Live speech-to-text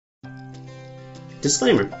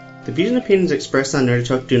Disclaimer: the views and opinions expressed on Nerdy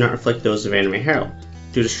Talk do not reflect those of Anime Herald.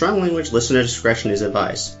 Due to strong language, listener discretion is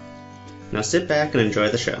advised. Now sit back and enjoy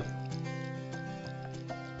the show.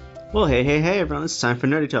 Well, hey everyone, it's time for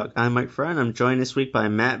Nerdy Talk. I'm Mike Ferreira, and I'm joined this week by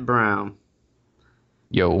Matt Brown.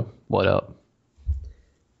 Yo, what up?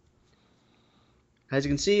 As you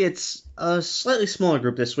can see, it's a slightly smaller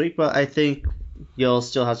group this week, but I think you'll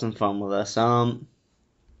still have some fun with us. And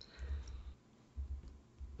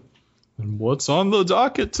what's on the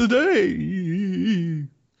docket today?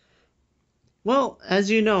 Well, as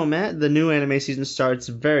you know, Matt, the new anime season starts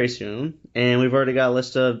very soon, and we've already got a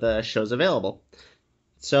list of the shows available.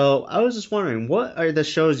 So I was just wondering, what are the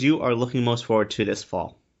shows you are looking most forward to this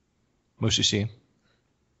fall? Mushishi.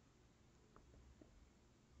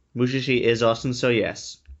 Mushishi is awesome, so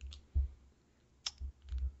yes.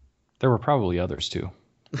 There were probably others too.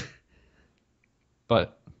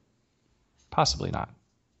 But possibly not.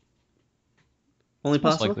 Only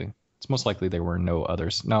possible? It's most likely there were no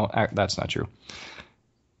others. No, that's not true.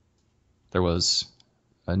 There was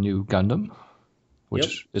a new Gundam,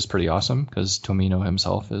 which is pretty awesome because Tomino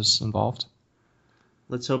himself is involved.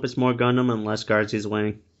 Let's hope it's more Gundam and less Guardians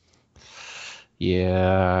Wing.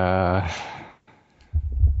 Yeah.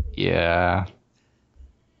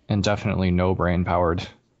 And definitely no brain powered.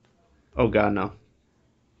 Oh god, no.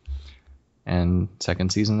 And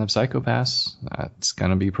second season of Psycho-Pass. That's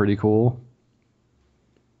gonna be pretty cool.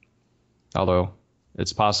 Although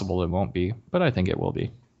it's possible it won't be, but I think it will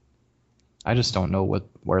be. I just don't know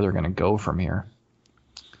where they're gonna go from here.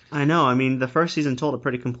 I know. I mean, the first season told a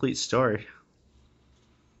pretty complete story.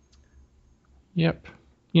 Yep.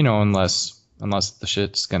 You know, unless the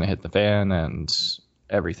shit's gonna hit the fan and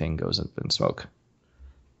everything goes up in smoke.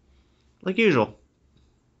 Like usual.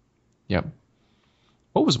 Yep.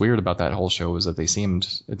 What was weird about that whole show was that it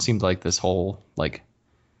seemed like this whole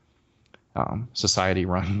society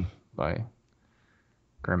run by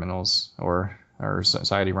criminals or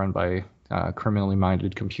society run by criminally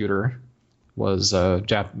minded computer was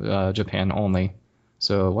Japan only.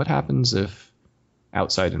 So what happens if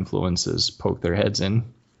outside influences poke their heads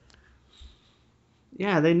in?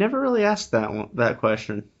 Yeah, they never really asked that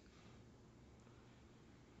question.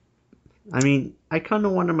 I mean, I kind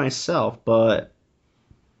of wonder myself, but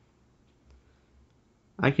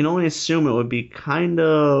I can only assume it would be kind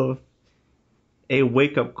of a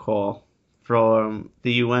wake-up call from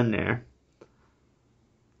the UN there.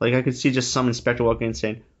 Like, I could see just some inspector walking in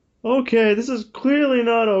saying, "Okay, this is clearly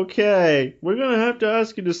not okay. We're gonna have to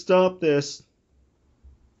ask you to stop this."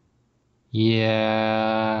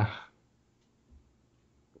 Yeah.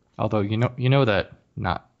 Although you know that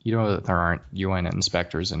there aren't UN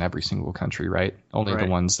inspectors in every single country, right? Only Right.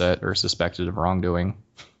 the ones that are suspected of wrongdoing.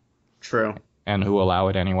 True. And who allow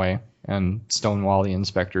it anyway, and stonewall the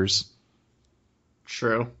inspectors.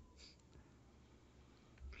 True.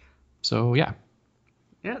 So yeah.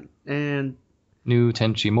 Yeah, and New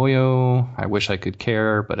Tenchi Muyo. I wish I could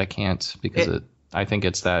care, but I can't because I think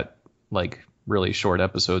it's that really short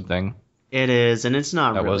episode thing. it is, and it's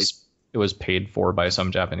not really. It was paid for by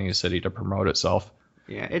some Japanese city to promote itself.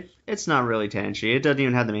 Yeah, it's not really Tenchi. It doesn't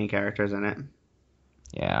even have the main characters in it.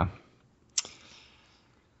 Yeah.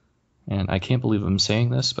 And I can't believe I'm saying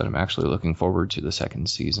this, but I'm actually looking forward to the second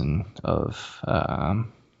season of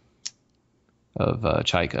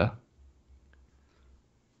Chaika.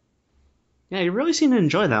 Yeah, you really seem to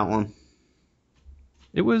enjoy that one.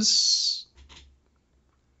 It was...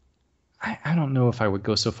 I don't know if I would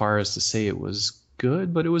go so far as to say it was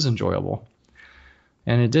good, but it was enjoyable.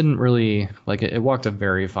 And it didn't really... it walked a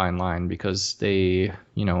very fine line because they...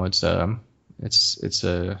 it's a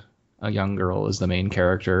young girl is the main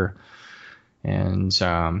character, and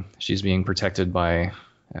she's being protected by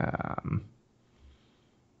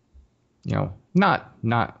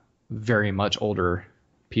not very much older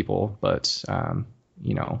people, but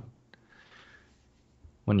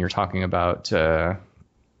when you're talking about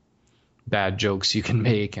bad jokes you can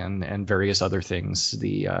make and various other things,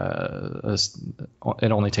 it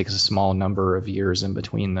only takes a small number of years in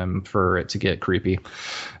between them for it to get creepy.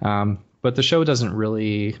 But the show doesn't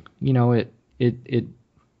really, it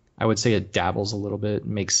I would say it dabbles a little bit,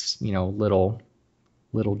 makes, little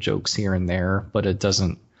jokes here and there, but it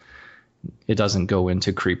doesn't go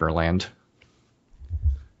into creeper land.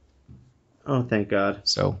 Oh, thank God.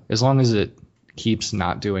 So as long as it keeps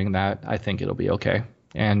not doing that, I think it'll be okay.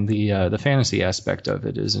 And the fantasy aspect of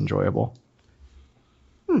it is enjoyable.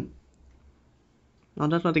 I'll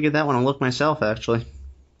definitely have to give that one a look myself, actually.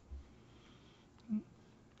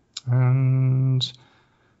 And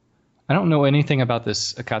I don't know anything about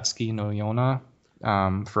this Akatsuki no Yona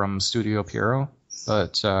from Studio Pierrot.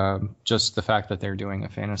 but just the fact that they're doing a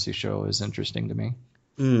fantasy show is interesting to me.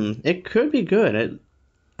 It could be good.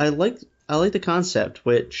 I like the concept,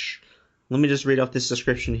 which let me just read off this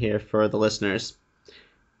description here for the listeners.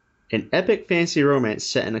 An epic fantasy romance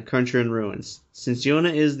set in a country in ruins. Since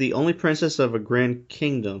Yona is the only princess of a grand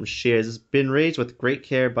kingdom, she has been raised with great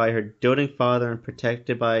care by her doting father and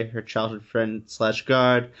protected by her childhood friend /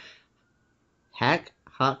 guard,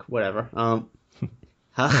 whatever.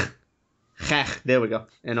 There we go,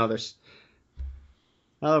 and others.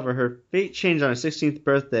 However, her fate changed on her 16th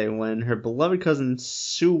birthday when her beloved cousin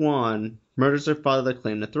Suwon murders her father to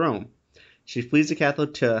claim the throne. She flees the capital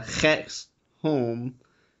to Hek's home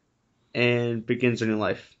and begins her new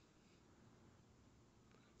life.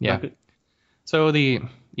 Yeah. So the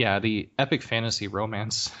epic fantasy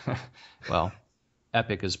romance, well,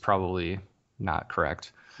 epic is probably not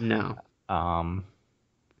correct. No.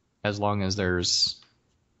 As long as there's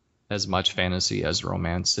as much fantasy as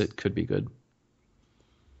romance, it could be good.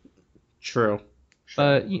 True.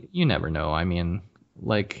 But you never know. I mean,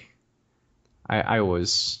 like, I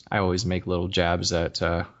always make little jabs at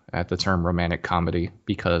the term romantic comedy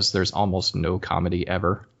because there's almost no comedy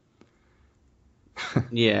ever.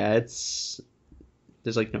 Yeah, there's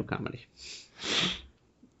like no comedy.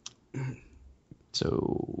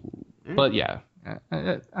 So, but yeah,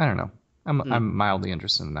 I don't know. I'm mildly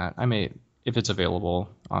interested in that. I may, if it's available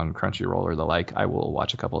on Crunchyroll or the like, I will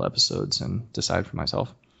watch a couple episodes and decide for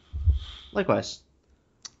myself. Likewise.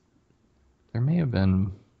 There may have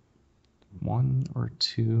been one or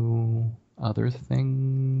two other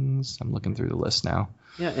things. I'm looking through the list now.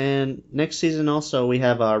 Yeah, and next season also we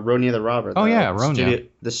have Ronya the Robber. Ronya.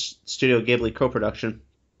 The Studio Ghibli co-production.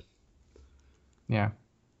 Yeah.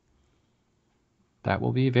 That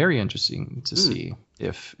will be very interesting to see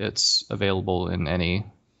if it's available in any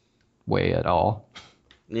way at all.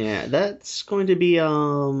 Yeah, that's going to be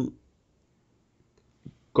Goro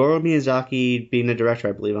Miyazaki being the director,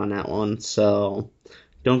 I believe, on that one. So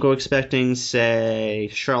don't go expecting, say,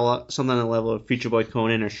 Sherlock, something on the level of Future Boy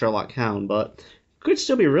Conan or Sherlock Hound, but could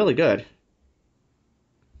still be really good.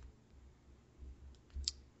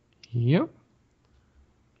 Yep.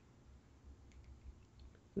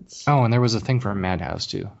 Oh, and there was a thing for Madhouse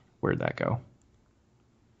too. Where'd that go?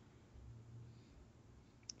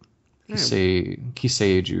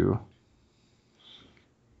 Kiseiju.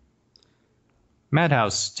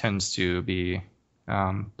 Madhouse tends to be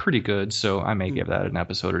pretty good, so I may give that an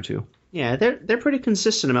episode or two. Yeah, they're pretty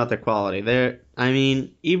consistent about their quality.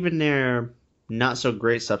 Even their not so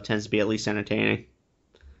great stuff tends to be at least entertaining.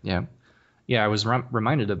 Yeah, I was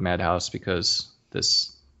reminded of Madhouse because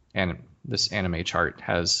this anime chart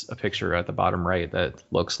has a picture at the bottom right that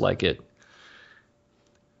looks like it's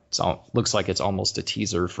almost a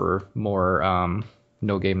teaser for more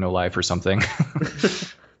No Game No Life or something.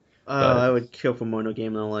 I would kill for more No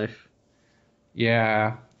Game No Life.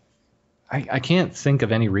 Yeah, I can't think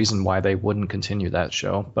of any reason why they wouldn't continue that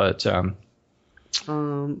show, but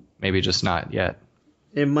maybe just not yet.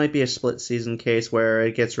 It might be a split season case where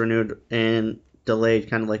it gets renewed and delayed,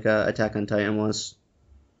 kind of like Attack on Titan was.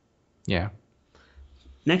 Yeah.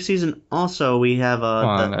 Next season, also we have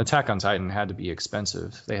Attack on Titan had to be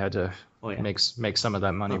expensive. They had to make some of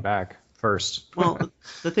that money back first. Well,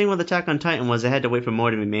 the thing with Attack on Titan was they had to wait for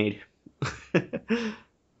more to be made.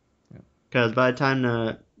 Because by the time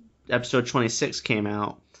the episode 26 came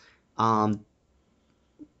out,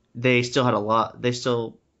 they still had a lot. They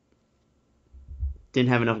still didn't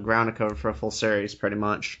have enough ground to cover for a full series, pretty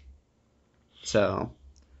much. So.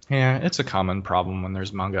 Yeah, it's a common problem when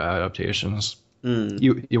there's manga adaptations.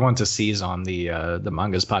 You want to seize on the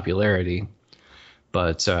manga's popularity,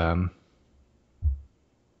 but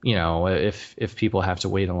if people have to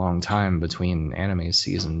wait a long time between anime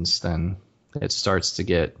seasons, then it starts to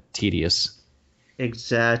get tedious.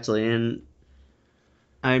 Exactly, and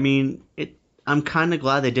I mean, I'm kind of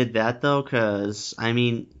glad they did that though, because I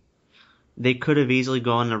mean, they could have easily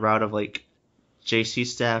gone the route of like JC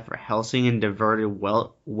Staff or Hellsing and diverted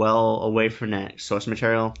well away from that source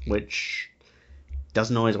material, which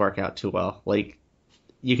doesn't always work out too well. Like,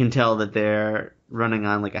 you can tell that they're running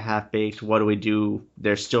on like a half-baked, what do we do?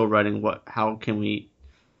 They're still running, how can we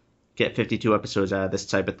get 52 episodes out of this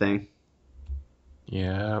type of thing?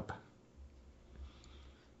 Yep.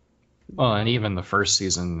 Well, and even the first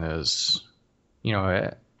season is,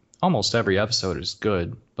 almost every episode is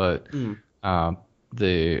good, but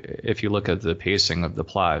if you look at the pacing of the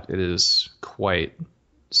plot, it is quite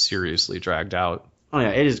seriously dragged out. Oh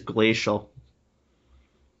yeah, it is glacial.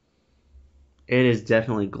 It is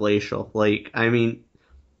definitely glacial. Like, I mean,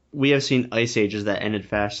 we have seen Ice Ages that ended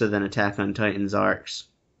faster than Attack on Titan's arcs.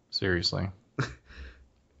 Seriously.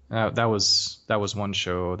 That was one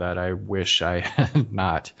show that I wish I had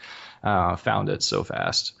not found it so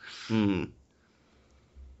fast. Hmm.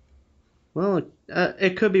 Well,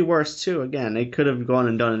 it could be worse too. Again, they could have gone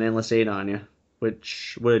and done an endless 8 on you,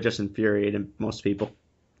 which would have just infuriated most people.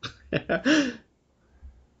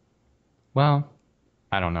 Well,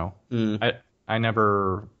 I don't know. Mm. I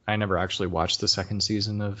never actually watched the second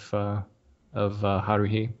season of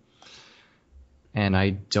Haruhi, and I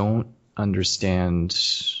don't understand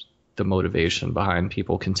the motivation behind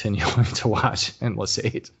people continuing to watch Endless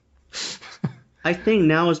Eight. I think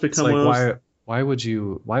now it's become It's like, one of those. why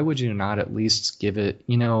would you not at least give it,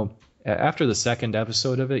 after the second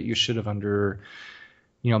episode of it, you should have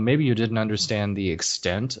maybe you didn't understand the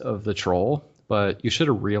extent of the troll, but you should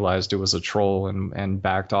have realized it was a troll and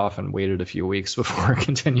backed off and waited a few weeks before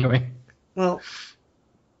continuing. Well,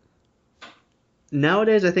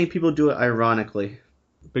 nowadays I think people do it ironically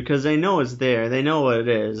because they know it's there, they know what it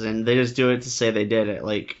is, and they just do it to say they did it.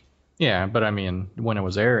 Like, Yeah, but I mean, when it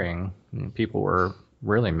was airing, people were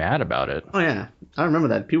really mad about it. oh yeah, I remember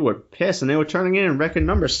that. People were pissed and they were turning in record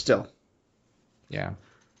numbers still. Yeah.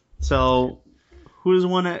 So, who's the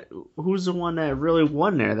one that really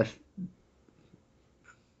won there?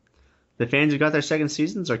 The fans who got their second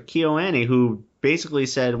seasons are KyoAni, who basically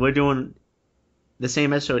said, "We're doing the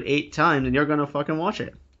same episode 8 times, and you're gonna fucking watch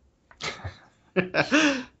it."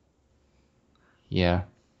 Yeah.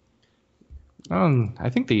 I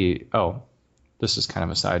think this is kind of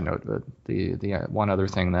a side note, but the one other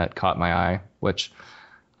thing that caught my eye, which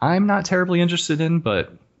I'm not terribly interested in,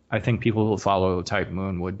 but I think people who follow Type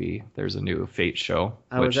Moon would be. There's a new Fate show,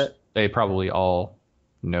 which they probably all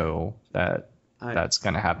know that's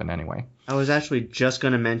going to happen anyway. I was actually just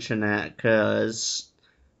going to mention that because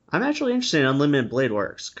I'm actually interested in Unlimited Blade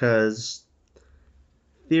Works because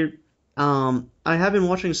I have been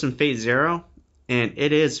watching some Fate Zero and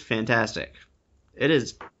it is fantastic. It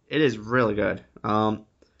is really good. I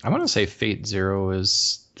want to say Fate Zero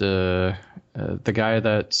is the guy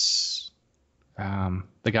that's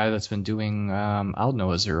been doing I'll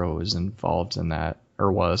Know a Zero is involved in that,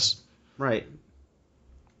 or was. Right.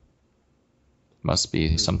 Must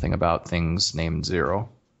be something about things named Zero.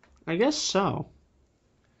 I guess so.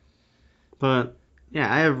 But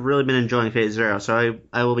yeah, I have really been enjoying Fate Zero, so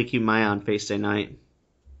I will be keeping my eye on Fate Stay Night.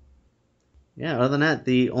 Yeah, other than that,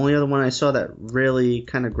 the only other one I saw that really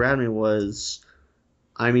kind of grabbed me was,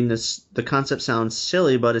 I mean, the concept sounds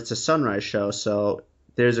silly, but it's a sunrise show, so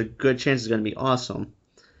there's a good chance it's going to be awesome.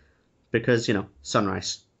 Because,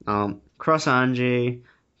 sunrise. Cross Anji,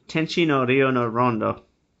 Tenchi no Ryo no Rondo.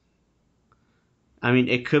 I mean,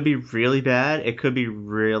 it could be really bad, it could be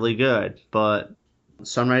really good, but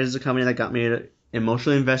Sunrise is a company that got me to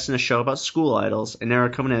emotionally invest in a show about school idols, and they're a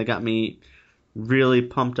company that got me really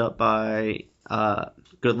pumped up by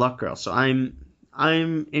Good Luck Girl. So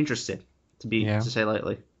I'm interested, to say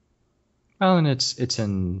lightly. Well, and it's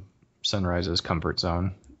in Sunrise's comfort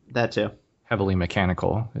zone. That too. Heavily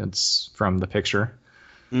mechanical. It's from the picture.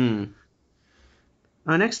 Our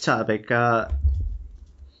next topic. Have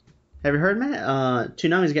you heard, Matt?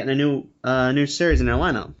 Toonami's getting a new series in their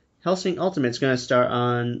lineup. Hellsing Ultimate's going to start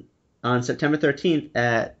on September 13th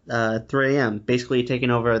at 3 a.m., basically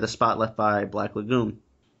taking over the spot left by Black Lagoon.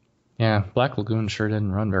 Yeah, Black Lagoon sure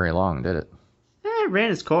didn't run very long, did it? It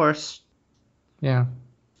ran its course. Yeah.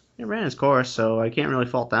 It ran its course, so I can't really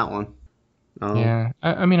fault that one. Yeah,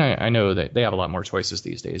 I mean, I know that they have a lot more choices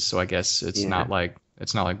these days, so I guess it's not like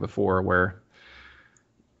before where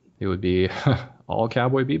it would be all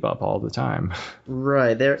Cowboy Bebop all the time.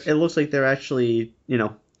 Right. It looks like they're actually,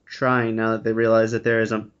 trying now that they realize that there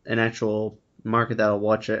is an actual market that'll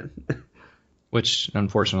watch it. Which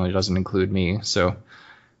unfortunately doesn't include me. So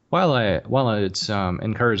while it's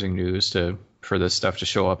encouraging news for this stuff to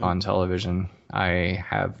show up on television, I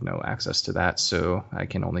have no access to that, so I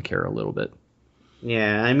can only care a little bit.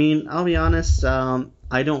 Yeah, I mean, I'll be honest,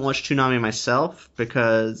 I don't watch Toonami myself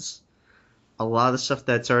because a lot of the stuff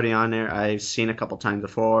that's already on there I've seen a couple times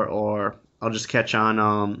before, or I'll just catch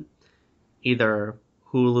on either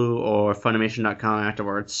Hulu or Funimation.com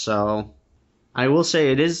afterwards. So I will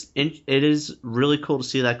say it is really cool to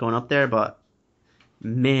see that going up there, but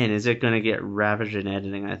man, is it going to get ravaged in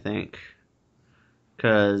editing, I think.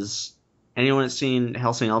 Because anyone that's seen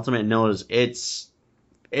Hellsing Ultimate knows it's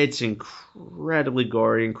incredibly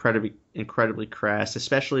gory, incredibly crass,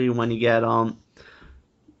 especially when you get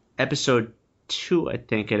episode 2, I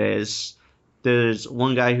think it is. There's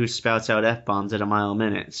one guy who spouts out F-bombs at a mile a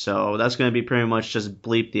minute, so that's going to be pretty much just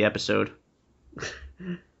bleep the episode.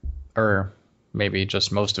 Or maybe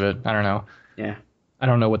just most of it. I don't know. Yeah. I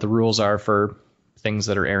don't know what the rules are for things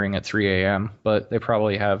that are airing at 3 a.m., but they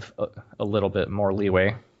probably have a little bit more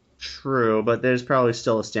leeway. True, but there's probably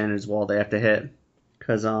still a standards wall they have to hit.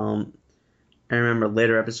 Because I remember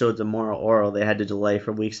later episodes of Moral Oral they had to delay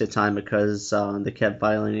for weeks at a time because they kept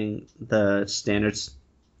violating the standards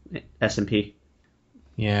S&P.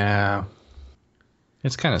 Yeah,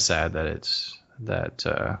 it's kind of sad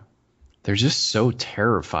that they're just so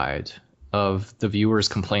terrified of the viewers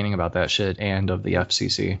complaining about that shit and of the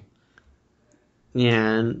FCC.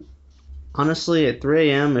 Yeah, and honestly, at 3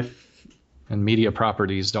 a.m., if And media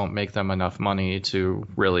properties don't make them enough money to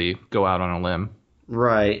really go out on a limb.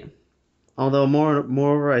 right. Although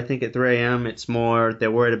moreover, I think at 3 a.m. it's more they're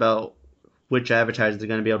worried about which advertisers they're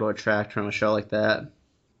going to be able to attract from a show like that.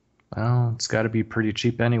 Well, it's got to be pretty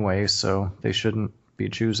cheap anyway, so they shouldn't be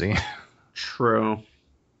choosy. True.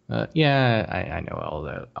 Yeah, I know all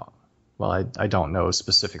that. Well, I don't know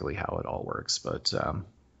specifically how it all works, but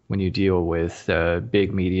when you deal with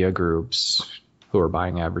big media groups who are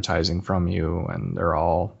buying advertising from you, and they're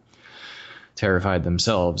all terrified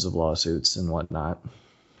themselves of lawsuits and whatnot.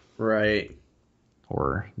 Right.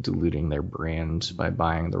 Or diluting their brand by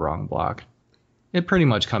buying the wrong block. It pretty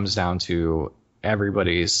much comes down to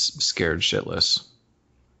everybody's scared shitless.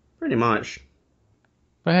 Pretty much.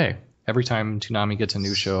 But hey, every time Toonami gets a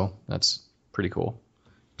new show, that's pretty cool.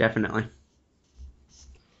 Definitely.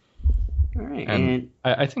 All right, and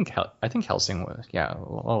I think Hellsing was, yeah.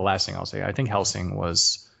 Well, last thing I'll say, I think Hellsing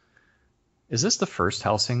was. Is this the first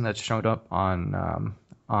Hellsing that showed up on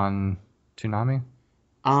Toonami?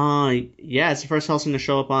 Yeah, it's the first Hellsing to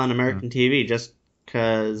show up on American TV, just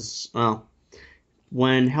because, well,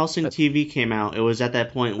 when Hellsing TV came out, it was at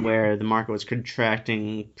that point where the market was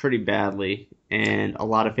contracting pretty badly, and a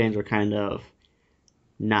lot of fans were kind of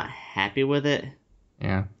not happy with it.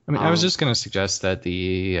 Yeah, I mean, I was just going to suggest that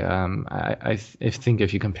I think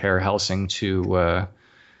if you compare Hellsing to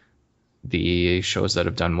the shows that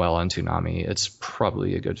have done well on Toonami, it's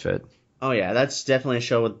probably a good fit. Oh yeah, that's definitely a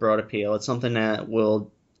show with broad appeal. It's something that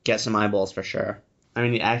will get some eyeballs for sure. I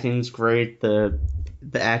mean, the acting's great. The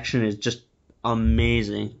action is just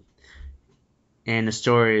amazing, and the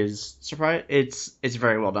story is it's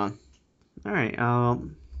very well done. All right,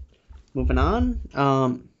 moving on.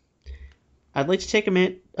 I'd like to take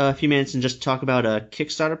a few minutes, and just talk about a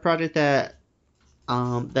Kickstarter project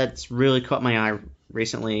that's really caught my eye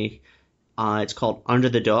recently. It's called Under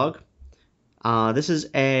the Dog. This is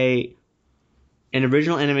an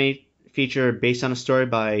original anime feature based on a story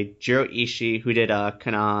by Jiro Ishii, who did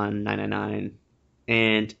Kanon 999,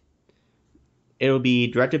 and it'll be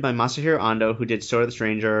directed by Masahiro Ando, who did Sword of the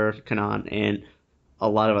Stranger, Kanon, and a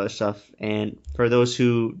lot of other stuff. And for those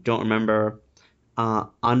who don't remember,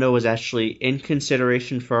 Ando was actually in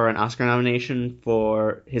consideration for an Oscar nomination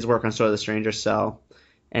for his work on Sword of the Stranger. So,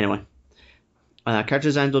 anyway, character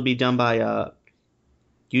designs will be done by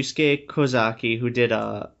Yusuke Kozaki, who did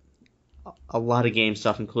a lot of game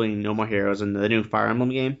stuff, including No More Heroes and the new Fire Emblem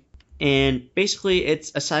game. And basically,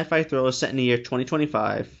 it's a sci-fi thriller set in the year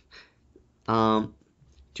 2025.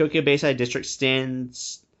 Tokyo Bayside District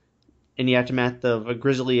stands in the aftermath of a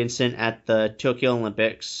grisly incident at the Tokyo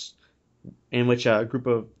Olympics, in which a group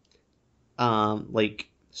of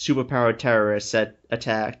superpowered terrorists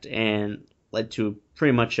attacked and led to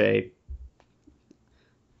pretty much a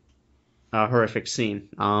horrific scene.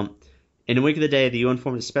 In the wake of the day, the UN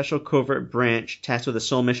formed a special covert branch tasked with the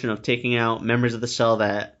sole mission of taking out members of the cell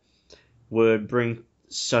that would bring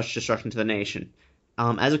such destruction to the nation.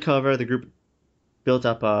 As a cover, the group built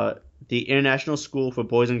up the International School for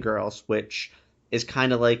Boys and Girls, which is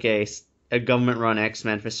kind of like a government-run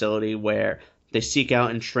X-Men facility where they seek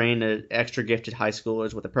out and train the extra gifted high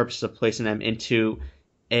schoolers with the purpose of placing them into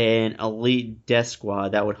an elite death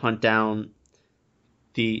squad that would hunt down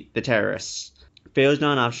the terrorists. Failure is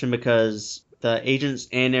not an option because the agents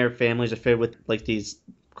and their families are filled with these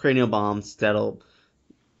cranial bombs that'll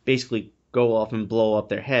basically go off and blow up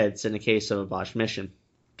their heads in the case of a botched mission.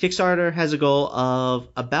 Kickstarter has a goal of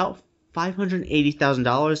about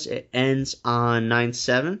 $580,000. It ends on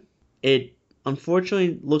 9/7. It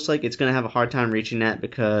unfortunately looks like it's going to have a hard time reaching that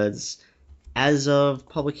because as of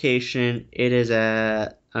publication, it is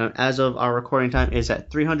at as of our recording time, is at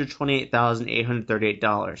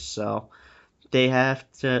 $328,838. So they have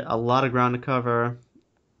a lot of ground to cover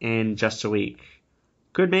in just a week.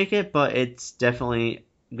 Could make it, but it's definitely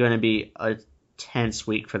going to be a tense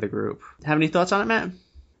week for the group. Have any thoughts on it, Matt?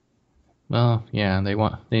 Well, yeah,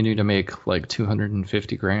 they need to make like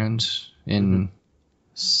 250 grand in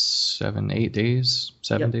 7 days.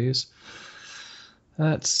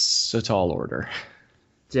 That's a tall order.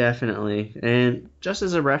 Definitely. And just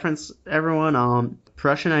as a reference, everyone,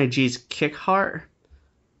 Prussian IG's Kick Heart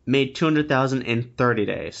made 200,000 in 30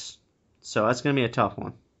 days. So that's gonna be a tough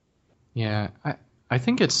one. Yeah, I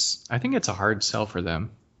think it's a hard sell for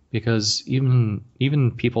them because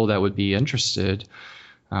even people that would be interested,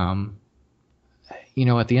 um,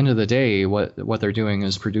 at the end of the day, what they're doing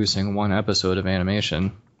is producing one episode of animation.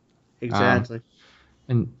 Um, Exactly.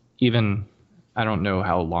 and even I don't know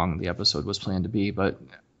how long the episode was planned to be, but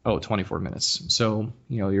 24 minutes. So,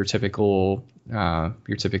 your typical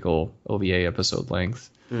OVA episode length,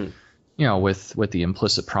 Mm. with the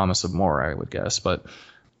implicit promise of more, I would guess, but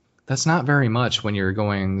that's not very much when you're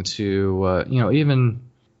going to, even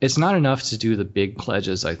it's not enough to do the big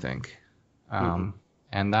pledges, I think. Mm-hmm.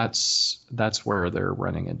 And that's where they're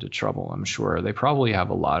running into trouble. I'm sure they probably have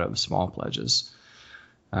a lot of small pledges,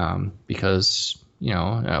 because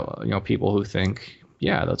people who think,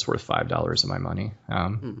 yeah, that's worth $5 of my money,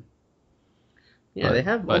 Mm. Yeah, they but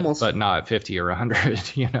have but almost but not 50 or 100.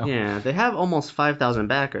 yeah, they have almost 5,000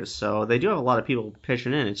 backers, so they do have a lot of people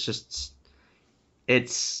pitching in. It's just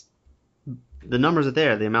it's the numbers are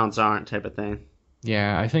there, the amounts aren't type of thing.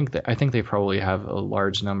 Yeah, I think they probably have a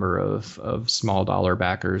large number of small dollar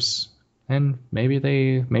backers, and maybe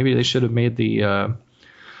they should have made the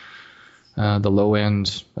low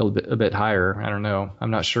end a bit higher. I don't know.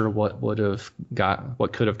 I'm not sure what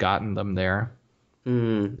could have gotten them there. I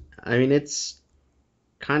mean, it's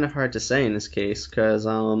kind of hard to say in this case because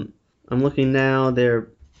I'm looking now.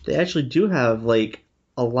 They actually do have like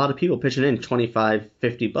a lot of people pitching in 25,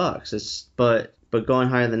 $50. It's but going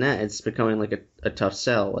higher than that, it's becoming like a tough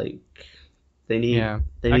sell. Like they need Yeah,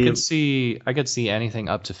 they I need could see anything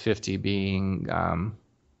up to 50 being,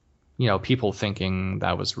 people thinking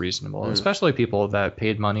that was reasonable, mm, especially people that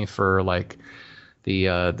paid money for like the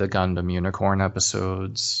Gundam Unicorn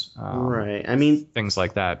episodes, right. I mean, things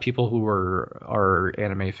like that. People who are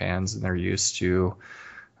anime fans and they're used to,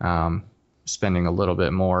 spending a little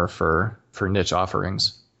bit more for niche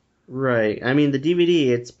offerings. right. I mean, the DVD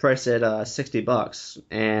it's priced at $60,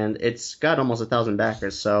 and it's got almost 1,000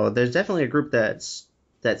 backers. So there's definitely a group that's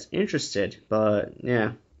interested. But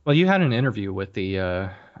yeah, Well, you had an interview with the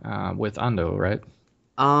with Ando, right?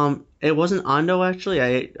 it wasn't Ando actually.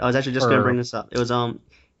 I was actually just gonna bring Or this up. It was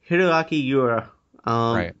Hideaki Yura.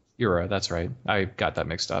 right, Yura, that's right. I got that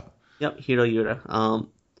mixed up. Yep, Hiro Yura.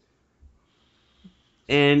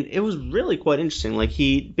 And it was really quite interesting. Like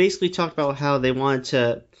he basically talked about how they wanted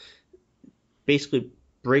to basically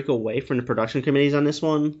break away from the production committees on this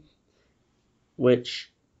one,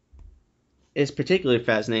 which is particularly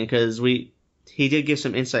fascinating because we he did give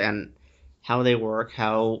some insight on how they work,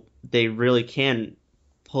 how they really can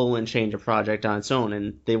pull and change a project on its own,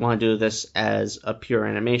 and they want to do this as a pure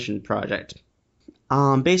animation project.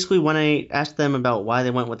 Basically, when I asked them about why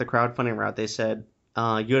they went with the crowdfunding route, they said,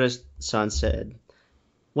 Yura-san said,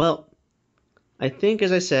 well, I think,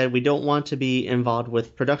 as I said, we don't want to be involved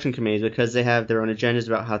with production committees because they have their own agendas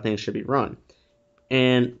about how things should be run.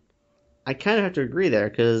 And I kind of have to agree there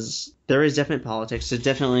because there is definite politics. There's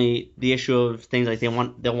definitely the issue of things like they'll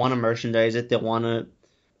want to merchandise it, they'll want to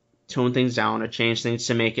tone things down or change things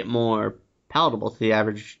to make it more palatable to the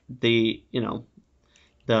average TV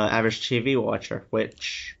watcher,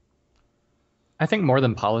 which I think more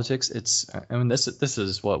than politics, I mean, this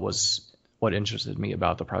is what interested me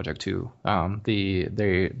about the project too.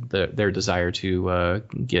 Their desire to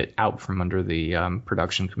get out from under the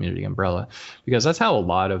production community umbrella, because that's how a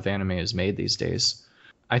lot of anime is made these days.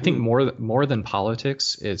 I think more than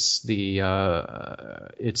politics, it's the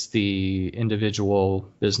individual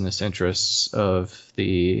business interests of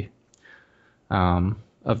the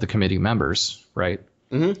committee members, right?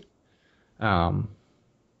 mm-hmm.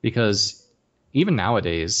 Because even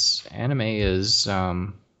nowadays,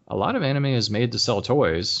 a lot of anime is made to sell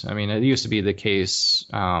toys. I mean, it used to be the case,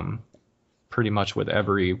 pretty much with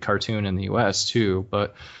every cartoon in the U.S. too,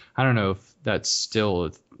 but I don't know if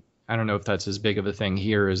I don't know if that's as big of a thing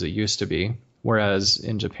here as it used to be. Whereas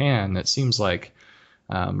in Japan, it seems like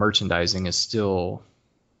merchandising is still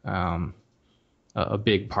a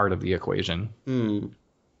big part of the equation.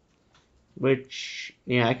 Which,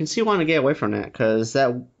 yeah, I can see wanting to get away from that because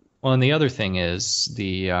that. Well, and the other thing is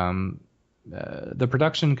the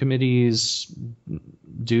production committees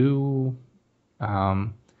do,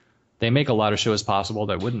 they make a lot of shows possible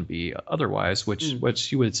that wouldn't be otherwise, which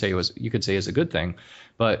you could say is a good thing,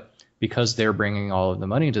 but because they're bringing all of the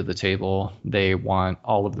money to the table, they want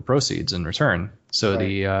all of the proceeds in return. So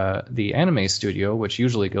Right. the anime studio, which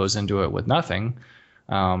usually goes into it with nothing,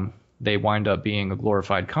 they wind up being a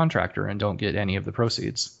glorified contractor and don't get any of the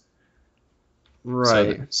proceeds.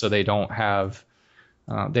 Right. So they don't have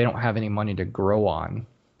any money to grow on,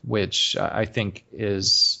 which I think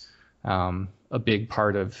is a big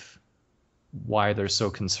part of why they're so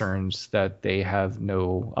concerned that they have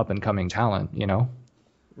no up and coming talent, you know,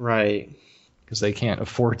 Right. because they can't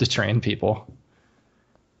afford to train people.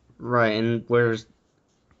 Right, and we're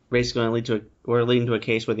basically going to we're leading to a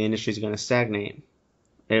case where the industry is going to stagnate.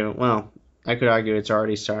 And, well, I could argue it's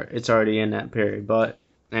already in that period, but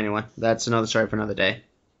anyway, that's another story for another day.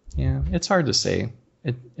 Yeah, it's hard to say.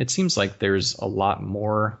 It seems like there's a lot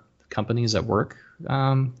more companies at work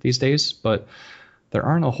these days, but there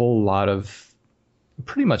aren't a whole lot of.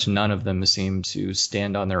 Pretty much none of them seem to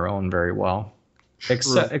stand on their own very well,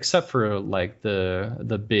 except for like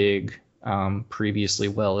the big previously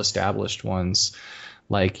well established ones,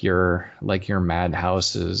 like your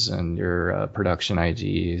Madhouses and your production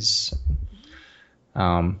IDs,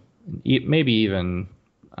 maybe even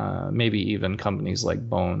companies like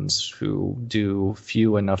Bones, who do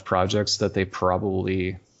few enough projects that they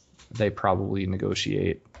probably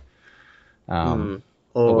negotiate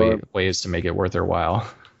Or ways to make it worth their while.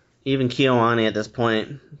 even KyoAni at this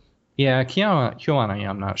point. Yeah, KyoAni,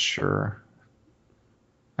 I'm not sure.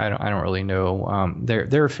 I don't really know.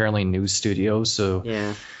 They're a fairly new studio, so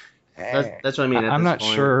yeah, that's what I mean. I'm not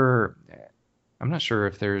sure. I'm not sure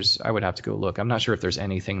if there's. I would have to go look. I'm not sure if there's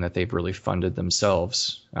anything that they've really funded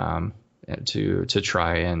themselves to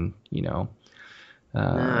try and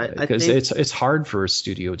because it's hard for a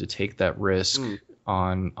studio to take that risk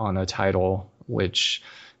on a title which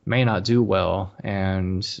may not do well,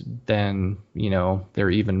 and then they're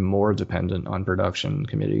even more dependent on production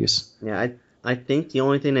committees. Yeah, I think the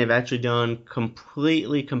only thing they've actually done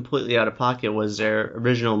completely out of pocket was their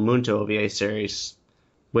original Munto OVA series,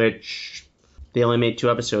 which they only made 2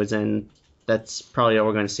 episodes, and that's probably all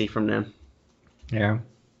we're going to see from them. Yeah,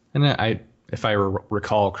 and if I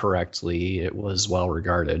recall correctly, it was well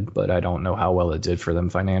regarded, but I don't know how well it did for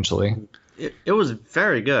them financially. It was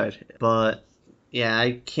very good, but yeah,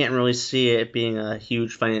 I can't really see it being a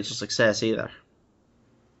huge financial success either.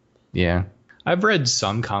 Yeah, I've read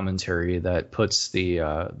some commentary that puts the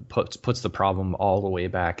problem all the way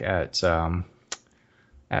back at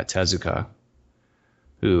Tezuka,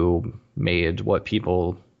 who made what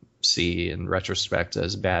people see in retrospect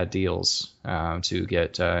as bad deals to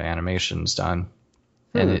get animations done,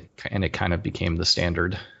 and it kind of became the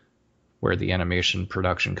standard, where the animation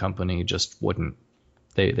production company just wouldn't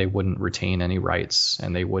retain any rights,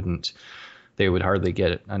 and they would hardly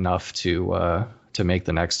get enough to make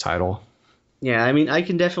the next title. Yeah, I mean, I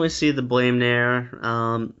can definitely see the blame there.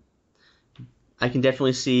 I can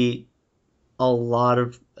definitely see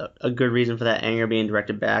a good reason for that anger being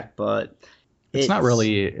directed back, but it's not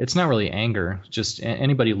really anger. Just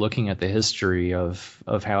anybody looking at the history of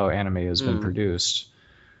how anime has been produced.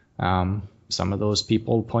 Some of those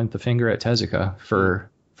people point the finger at Tezuka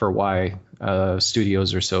for why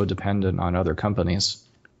studios are so dependent on other companies.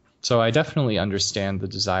 So I definitely understand the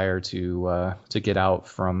desire to get out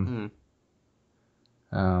from,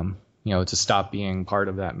 to stop being part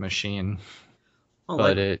of that machine.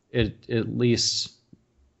 But it at least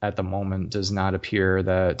at the moment does not appear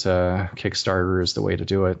that Kickstarter is the way to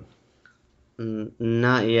do it.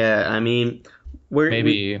 Not yet. I mean,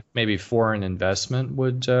 maybe foreign investment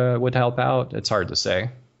would help out. It's hard to say.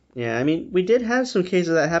 Yeah, I mean, we did have some cases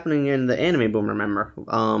of that happening in the anime boom. Remember,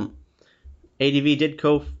 ADV did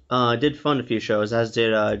fund a few shows, as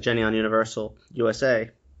did Jenny on Universal USA.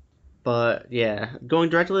 But yeah, going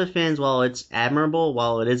directly to the fans, while it's admirable,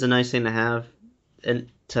 while it is a nice thing to have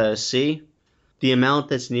and to see, the amount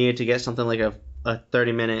that's needed to get something like a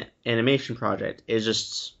 30-minute animation project is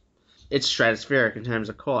just, it's stratospheric in terms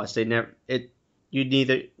of cost. You'd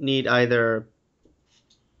need either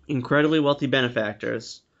incredibly wealthy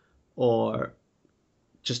benefactors or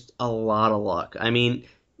just a lot of luck. I mean,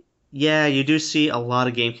 yeah, you do see a lot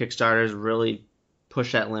of game Kickstarters really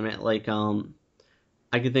push that limit. Like,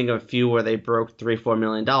 I can think of a few where they broke $3-4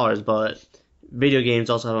 million, but video games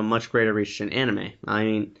also have a much greater reach than anime. I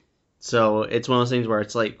mean, so it's one of those things where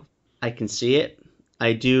it's like, I can see it.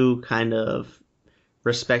 I do kind of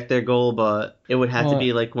respect their goal, but it would have to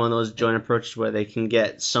be like one of those joint approaches where they can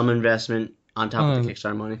get some investment on top of the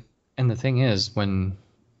Kickstarter money. And the thing is, when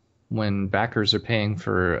backers are paying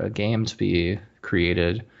for a game to be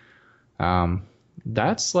created,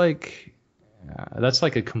 that's like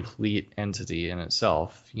a complete entity in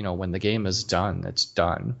itself. When the game is done, it's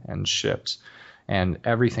done and shipped, and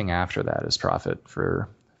everything after that is profit for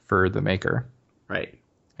the maker. Right.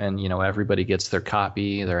 And everybody gets their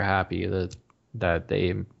copy. They're happy that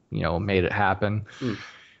they made it happen.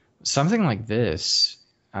 Something like this,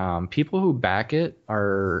 people who back it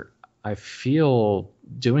are, I feel,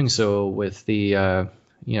 doing so with the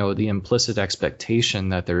the implicit expectation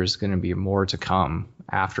that there's going to be more to come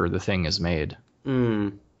after the thing is made.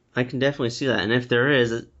 I can definitely see that. And if there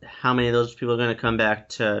is, how many of those people are going to come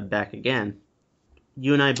back again?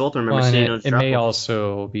 You and I both remember seeing those. It may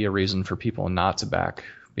also be a reason for people not to back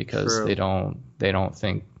because True. they don't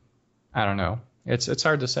think. I don't know. It's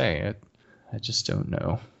hard to say. I just don't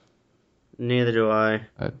know. Neither do I.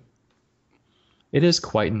 It is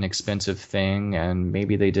quite an expensive thing, and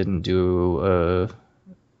maybe they didn't do.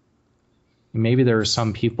 Maybe there are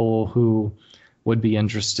some people who would be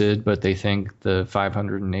interested, but they think the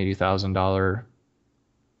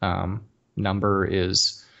 $580,000 number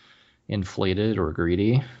is inflated or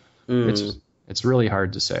greedy. It's really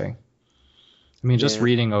hard to say. I mean, just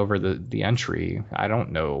reading over the entry, I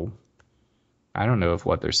don't know if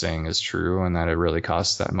what they're saying is true and that it really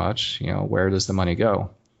costs that much. Where does the money go?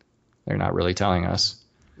 They're not really telling us.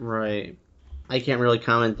 Right. I can't really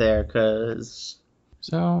comment there because.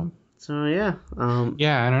 So yeah.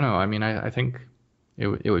 Yeah, I don't know. I mean, I think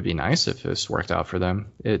it would be nice if this worked out for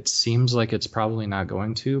them. It seems like it's probably not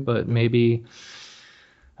going to, but maybe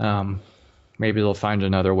they'll find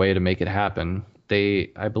another way to make it happen.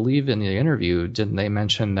 I believe in the interview, didn't they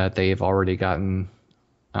mention that they've already gotten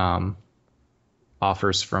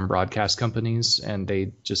offers from broadcast companies and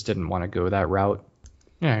they just didn't want to go that route?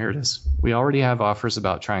 Yeah, here it is. We already have offers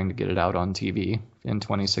about trying to get it out on TV in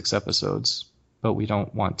 26 episodes, but we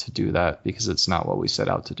don't want to do that because it's not what we set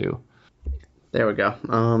out to do. There we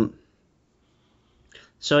go.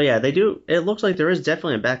 So yeah, they do. It looks like there is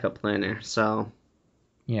definitely a backup plan there. So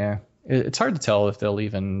yeah, it's hard to tell if they'll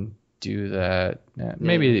even do that.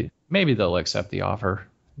 Maybe they'll accept the offer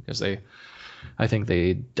because I think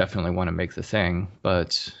they definitely want to make the thing,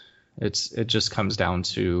 but it just comes down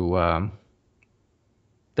to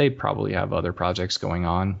they probably have other projects going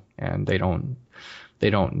on and they don't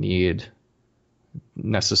need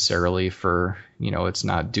necessarily for, it's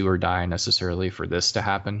not do or die necessarily for this to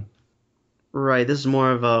happen. Right. This is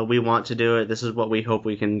more of a we want to do it. This is what we hope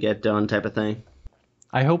we can get done type of thing.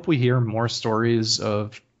 I hope we hear more stories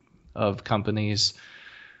of companies,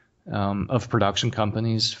 of production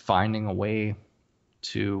companies finding a way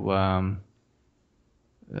to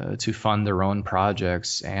fund their own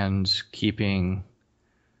projects and keeping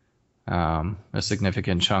a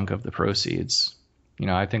significant chunk of the proceeds.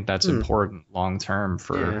 I think that's important long term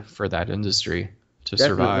for that industry to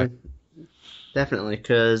survive. Definitely,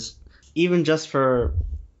 because even just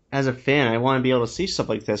as a fan, I want to be able to see stuff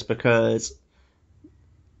like this because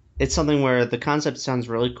it's something where the concept sounds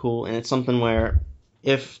really cool, and it's something where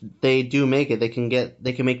if they do make it, they can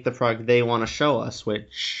make the product they want to show us,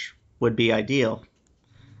 which would be ideal.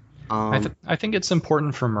 I think it's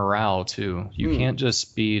important for morale too. You can't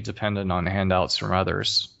just be dependent on handouts from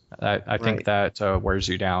others. I think that wears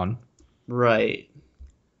you down. Right.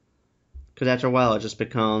 Because after a while, it just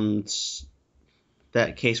becomes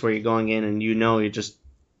that case where you're going in and you're just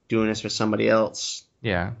doing this for somebody else.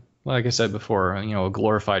 Yeah. Like I said before, a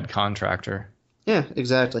glorified contractor. Yeah,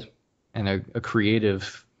 exactly. And a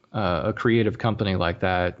creative company like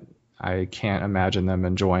that, I can't imagine them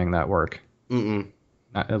enjoying that work.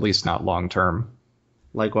 At least not long term.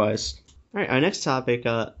 Likewise. All right, our next topic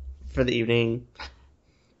for the evening.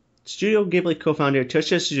 Studio Ghibli co-founder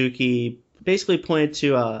Toshio Suzuki basically pointed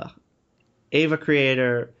to Eva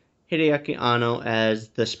creator Hideaki Anno as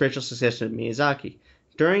the spiritual successor of Miyazaki.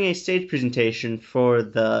 During a stage presentation for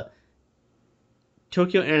the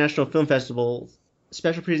Tokyo International Film Festival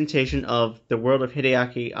special presentation of The World of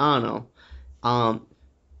Hideaki Anno,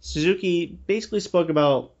 Suzuki basically spoke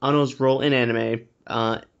about Anno's role in anime,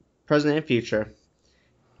 present and future,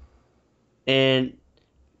 and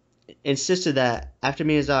insisted that after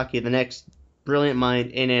Miyazaki, the next brilliant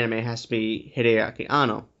mind in anime has to be Hideaki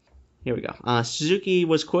Anno. Here we go. Suzuki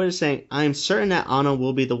was quoted saying, "I am certain that Anno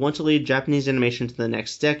will be the one to lead Japanese animation to the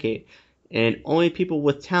next decade, and only people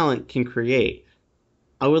with talent can create.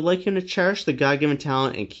 I would like him to cherish the God-given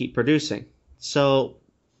talent and keep producing." So,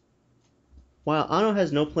 while Anno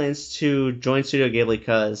has no plans to join Studio Ghibli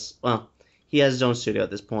because, well, he has his own studio at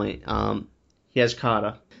this point. He has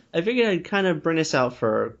Kata. I figured I'd kind of bring this out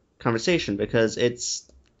for conversation because it's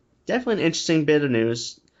definitely an interesting bit of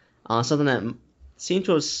news, something that seemed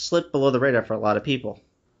to have slipped below the radar for a lot of people.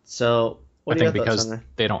 So, what do you think? Because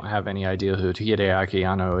they don't have any idea who Hideaki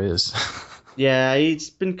Anno is. Yeah,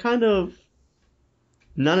 he's been kind of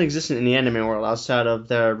non-existent in the anime world outside of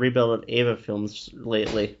the rebuild of Eva films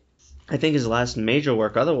lately. I think his last major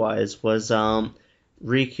work otherwise was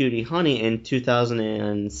Re Cutie Honey in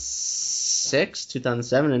 2006,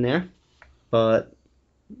 2007 in there. But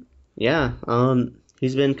yeah,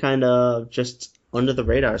 he's been kind of just under the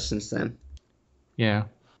radar since then. Yeah.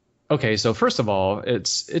 Okay, so first of all,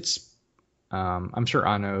 it's I'm sure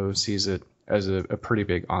Anno sees it as a pretty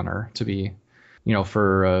big honor to be,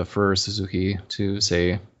 for Suzuki to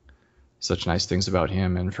say such nice things about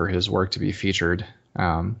him and for his work to be featured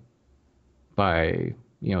by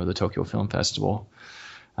the Tokyo Film Festival.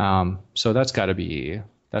 So that's got to be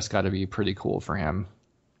pretty cool for him,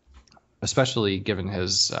 especially given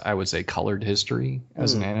his I would say colored history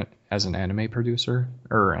as Hmm. an anime producer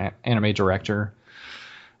or anime director.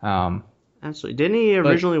 Um, Absolutely. Didn't he but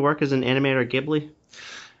originally work as an animator at Ghibli?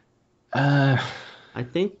 uh, I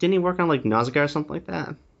think didn't he work on like Nausicaa or something like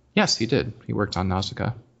that? yes, he did. He worked on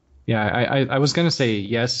Nausicaa. Yeah, I was gonna say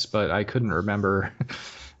yes, but I couldn't remember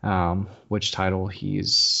which title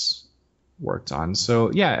he's worked on.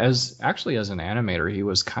 So yeah, as an animator, he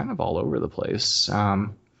was kind of all over the place.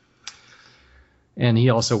 And he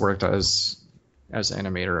also worked as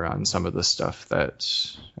animator on some of the stuff that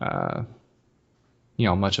uh,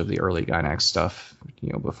 much of the early Gynax stuff,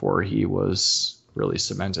 before he was really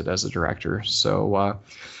cemented as a director. So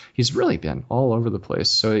he's really been all over the place.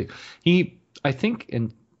 So I think,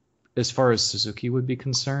 in as far as Suzuki would be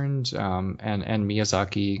concerned, and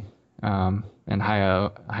Miyazaki, and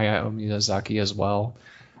Hayao Miyazaki as well,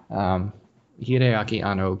 um, Hideaki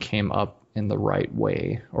Anno came up in the right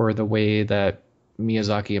way, or the way that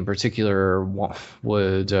Miyazaki in particular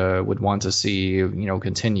would want to see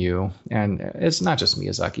continue. And it's not just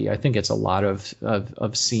Miyazaki. I think it's a lot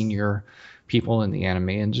of senior people in the anime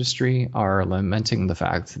industry are lamenting the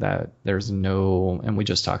fact that there's no, and we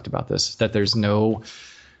just talked about this, that there's no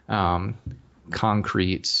um,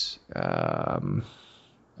 concrete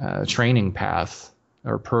training path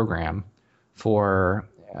or program for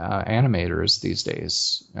animators these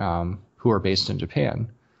days, who are based in Japan,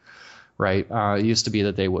 right? It used to be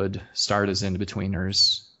that they would start as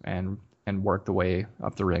in-betweeners and work the way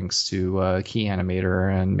up the ranks to key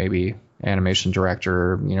animator and maybe animation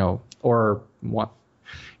director, or what,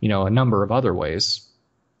 a number of other ways,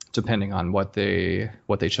 depending on what they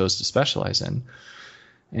chose to specialize in.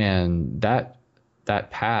 And that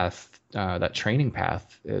path, that training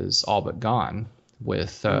path, is all but gone Hmm.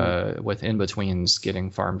 with in-betweens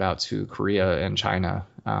getting farmed out to Korea and China.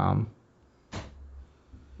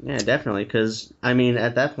 Yeah, definitely. Because I mean,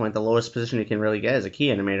 at that point, the lowest position you can really get is a key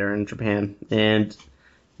animator in Japan, and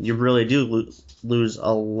you really do lose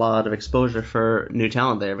a lot of exposure for new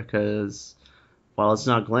talent there. Because while it's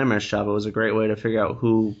not a glamorous job, it was a great way to figure out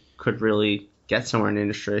who could really get somewhere in the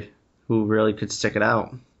industry, who really could stick it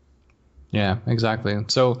out. Yeah, exactly.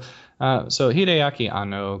 So Hideaki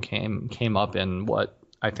Anno came up in what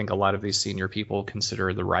I think a lot of these senior people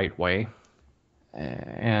consider the right way,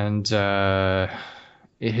 and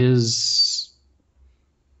his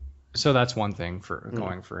so that's one thing for Hmm.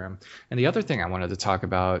 going for him. And the other thing I wanted to talk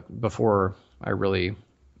about before I really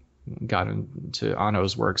got into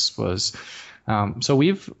Anno's works was, so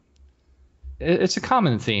it's a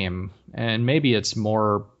common theme, and maybe it's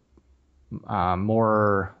more um,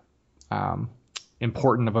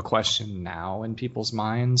 important of a question now in people's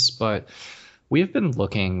minds, but we've been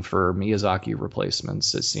looking for Miyazaki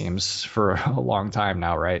replacements, it seems, for a long time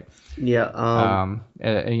now, right? Yeah.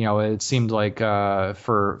 It seemed like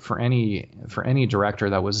for any director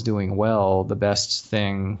that was doing well, the best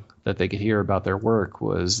thing that they could hear about their work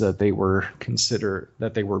was that they were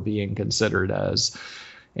being considered as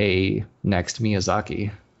a next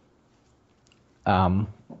Miyazaki. Um,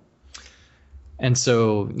 and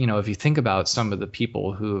so, if you think about some of the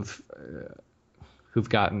people who've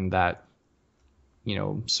gotten that,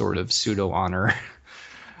 sort of pseudo honor,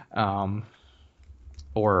 um,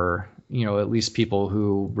 or at least people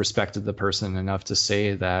who respected the person enough to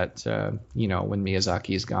say that when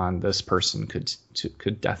Miyazaki's gone, this person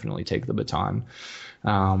could definitely take the baton.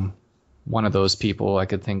 Um, One of those people I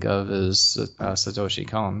could think of is Satoshi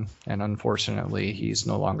Kon, and unfortunately, he's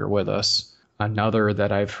no longer with us. Another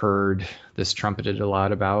that I've heard this trumpeted a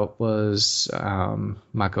lot about was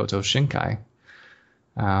Makoto Shinkai,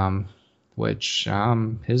 um, which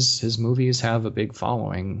his movies have a big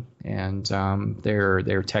following, and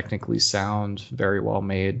they're technically sound, very well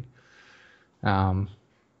made. Um,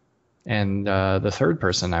 and the third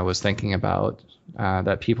person I was thinking about,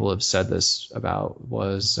 that people have said this about,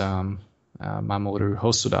 was Mamoru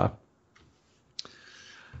Hosoda,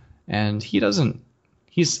 and he doesn't.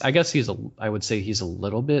 I guess I would say he's a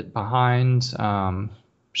little bit behind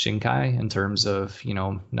Shinkai in terms of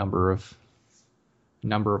number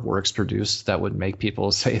of works produced that would make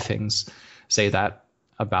people say that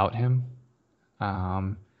about him.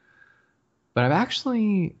 Um, but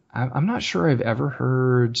I'm not sure I've ever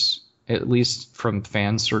heard, at least from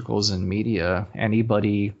fan circles and media,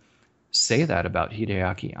 anybody say that about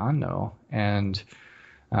Hideaki Anno, and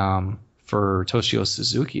for Toshio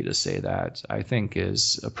Suzuki to say that, I think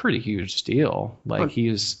is a pretty huge deal. Like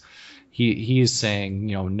he's saying,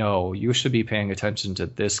 no, you should be paying attention to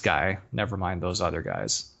this guy, never mind those other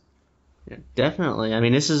guys. Yeah, definitely. I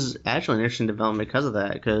mean, this is actually an interesting development because of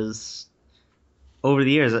that. Because over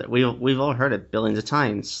the years, we've all heard it billions of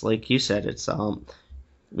times. Like you said, it's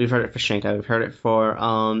we've heard it for Shinkai, we've heard it for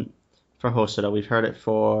Hosoda, we've heard it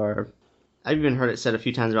for. I've even heard it said a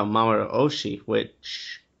few times about Mamoru Oshii,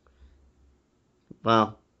 which,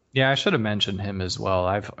 well, yeah, I should have mentioned him as well.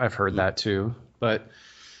 I've heard that too, but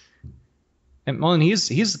and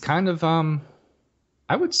he's kind of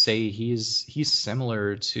I would say he's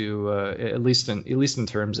similar to at least in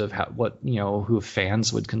terms of what who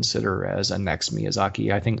fans would consider as a next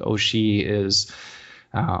Miyazaki. I think Oshii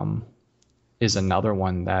is another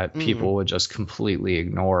one that people would just completely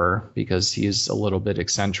ignore because he's a little bit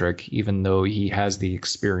eccentric, even though he has the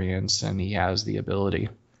experience and he has the ability.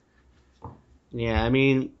 Yeah, I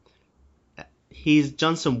mean, he's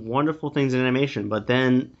done some wonderful things in animation, but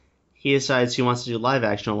then he decides he wants to do live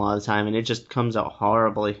action a lot of the time, and it just comes out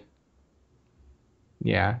horribly.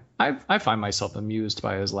 Yeah, I find myself amused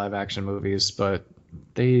by his live action movies, but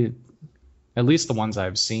they, at least the ones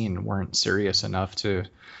I've seen, weren't serious enough to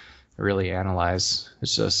really analyze.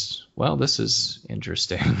 It's just, well, this is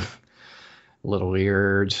interesting, a little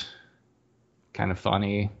weird, kind of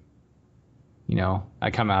funny.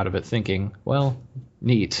 I come out of it thinking, well,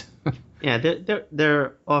 neat. Yeah,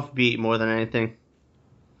 they're offbeat more than anything.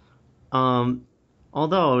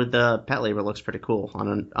 Although the pet labor looks pretty cool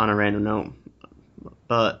on a random note.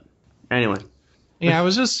 But anyway. Yeah, I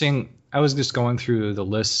was just going through the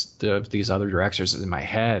list of these other directors in my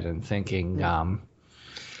head and thinking,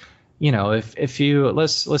 if you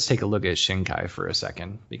let's take a look at Shinkai for a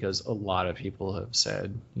second, because a lot of people have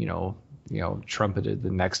said, trumpeted the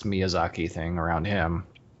next Miyazaki thing around him.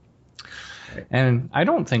 And I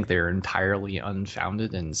don't think they're entirely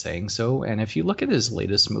unfounded in saying so. And if you look at his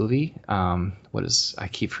latest movie, I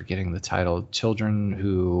keep forgetting the title, Children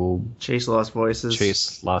Who Chase Lost Voices.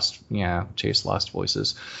 Chase Lost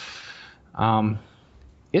Voices.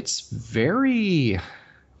 It's very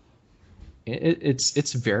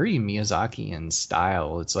it's very Miyazaki in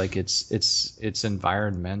style. It's like it's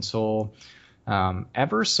environmental,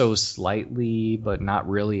 ever so slightly, but not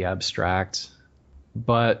really abstract.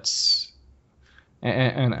 But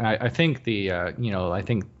and I think I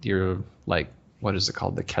think you're like, what is it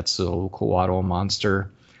called? The Quetzalcoatl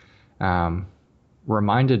monster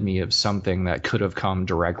reminded me of something that could have come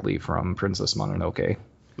directly from Princess Mononoke.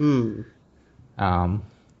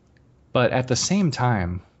 But at the same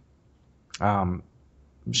time,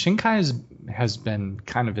 Shinkai has been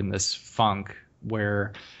kind of in this funk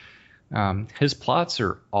where his plots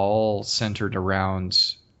are all centered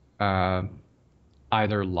around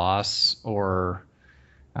either loss or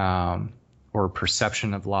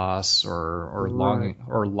perception of loss or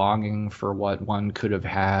longing for what one could have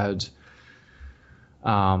had.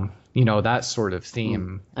 That sort of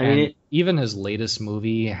theme. Even his latest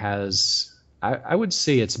movie has, I would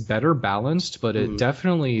say it's better balanced, but it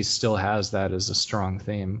definitely still has that as a strong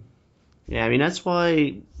theme. Yeah, I mean, that's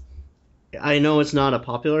why I know it's not a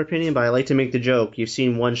popular opinion, but I like to make the joke. You've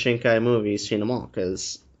seen one Shinkai movie, you've seen them all,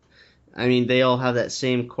 because I mean, they all have that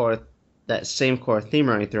same core theme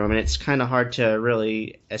running through them, and it's kind of hard to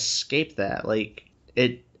really escape that. Like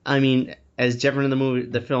I mean, as different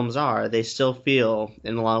in the films are, they still feel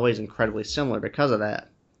in a lot of ways incredibly similar because of that.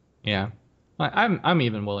 Yeah, I'm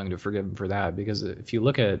even willing to forgive him for that, because if you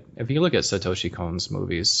look at Satoshi Kon's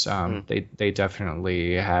movies, they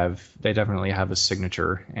definitely have a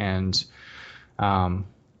signature, and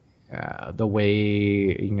the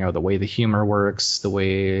way the humor works, the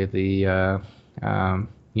way the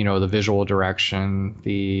visual direction,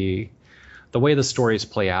 the way the stories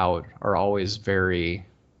play out are always very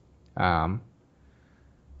they're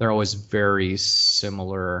always very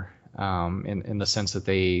similar in the sense that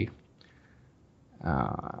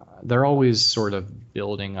they're always sort of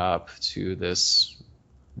building up to this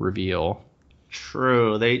reveal.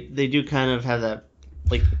 True, they do kind of have that,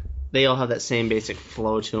 like, they all have that same basic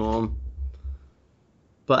flow to them.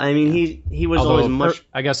 But I mean, he was always much.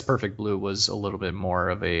 I guess Perfect Blue was a little bit more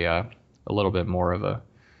of a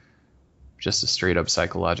just a straight up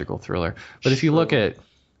psychological thriller. But if you look at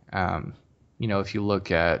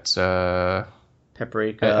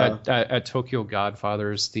Paprika, at Tokyo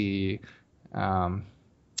Godfathers, the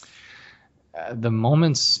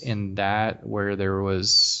moments in that where there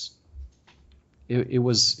was it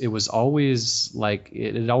was always like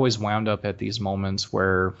it always wound up at these moments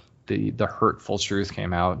where the hurtful truth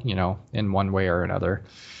came out, in one way or another.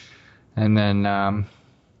 And then,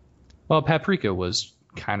 well, Paprika was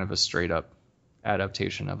kind of a straight up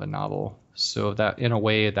adaptation of a novel, so that in a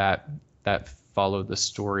way that followed the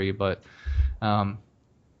story, but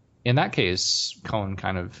in that case, Cohen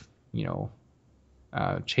kind of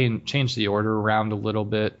changed the order around a little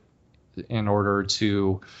bit in order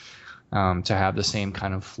to have the same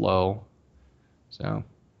kind of flow. So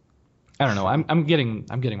I don't know. I'm getting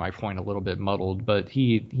my point a little bit muddled, but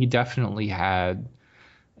he definitely had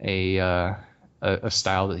a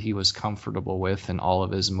style that he was comfortable with, and all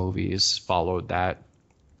of his movies followed that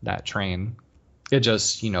train. It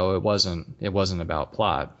just, it wasn't about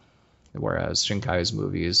plot. Whereas Shinkai's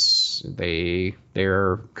movies,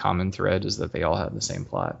 their common thread is that they all have the same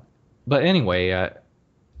plot. But anyway,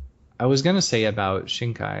 I was gonna say about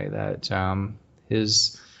Shinkai that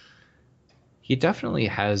he definitely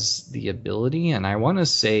has the ability, and I want to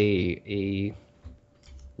say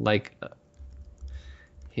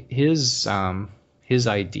his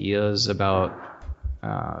ideas about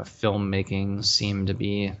filmmaking seem to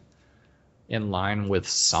be in line with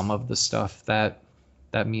some of the stuff that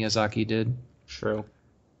Miyazaki did. True.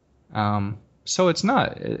 So it's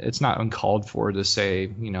not uncalled for to say,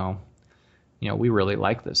 we really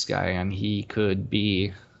like this guy, and he could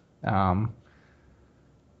be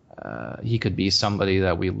somebody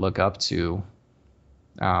that we look up to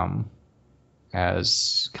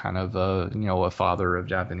as kind of a father of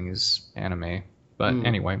Japanese anime. But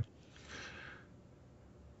anyway,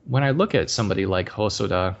 when I look at somebody like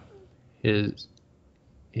Hosoda, his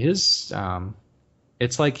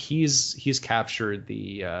it's like he's captured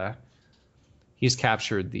the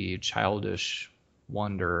childish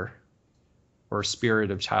wonder or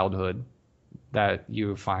spirit of childhood that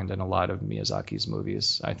you find in a lot of Miyazaki's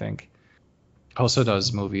movies. I think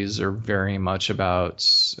Hosoda's movies are very much about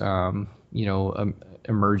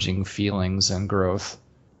emerging feelings and growth,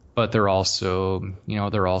 but they're also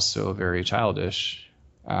very childish,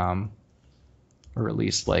 or at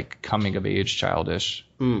least like coming of age childish.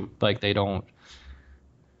 Like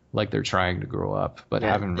they're trying to grow up, but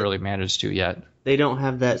haven't really managed to yet. They don't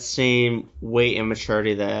have that same weight and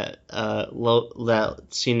maturity that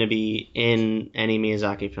seem to be in any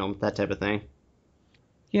Miyazaki film, that type of thing.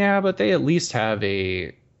 Yeah, but they at least have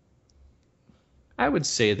I would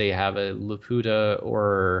say they have a Laputa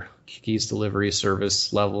or Kiki's Delivery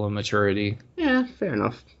Service level of maturity. Yeah, fair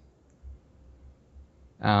enough.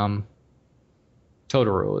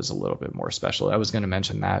 Totoro is a little bit more special. I was going to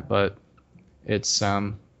mention that, but it's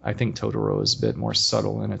I think Totoro is a bit more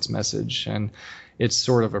subtle in its message, and it's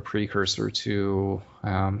sort of a precursor to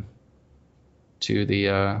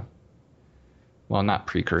the well, not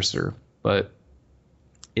precursor, but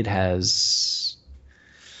it has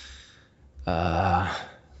a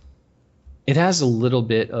little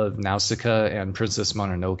bit of Nausicaa and Princess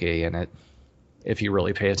Mononoke in it, if you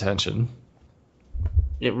really pay attention.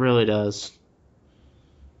 It really does.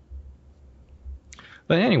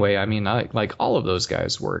 But anyway, I mean, like all of those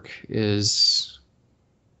guys' work is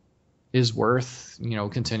worth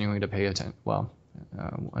continuing to pay attention. Well,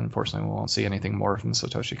 unfortunately, we won't see anything more from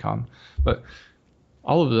Satoshi Kon, but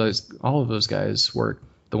all of those guys' work,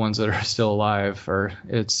 the ones that are still alive,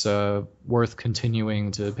 it's worth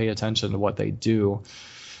continuing to pay attention to what they do.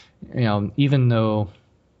 Even though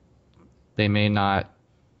they may not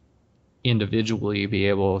individually be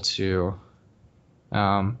able to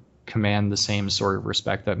command the same sort of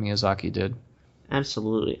respect that Miyazaki did.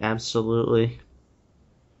 Absolutely.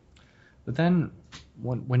 But then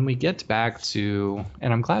when we get back to,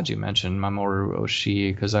 and I'm glad you mentioned Mamoru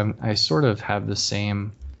Oshii, because I sort of have the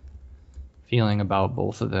same feeling about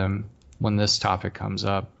both of them when this topic comes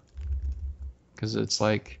up, because it's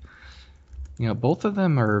like, both of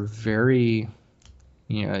them are very,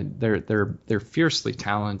 they're fiercely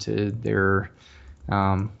talented. They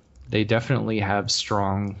definitely have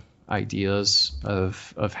strong ideas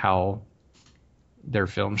of how their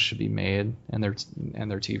films should be made and their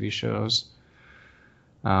TV shows.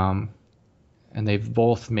 And they've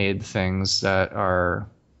both made things that are,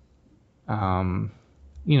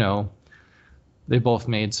 they both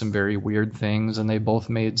made some very weird things, and they both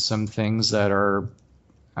made some things that are,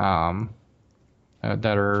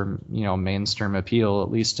 mainstream appeal,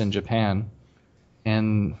 at least in Japan.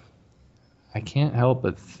 And I can't help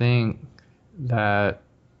but think that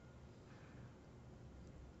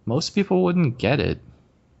most people wouldn't get it,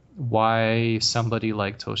 why somebody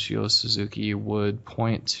like Toshio Suzuki would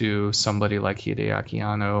point to somebody like Hideaki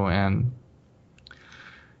Anno and,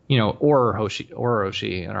 or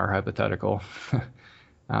Oshii in our hypothetical,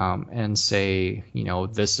 and say,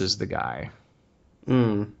 this is the guy.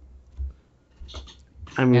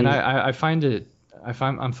 I And mean,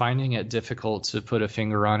 I'm finding it difficult to put a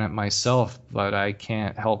finger on it myself, but I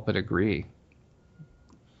can't help but agree.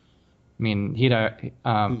 I mean,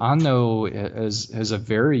 Anno has a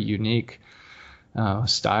very unique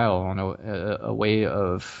style and a way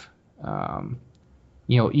of,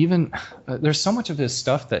 even there's so much of his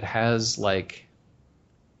stuff that has like,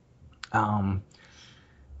 um,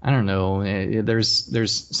 I don't know,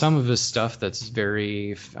 there's some of his stuff that's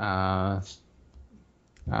very fan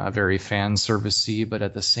servicey, but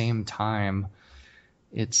at the same time,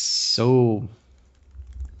 it's so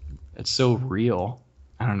it's so real.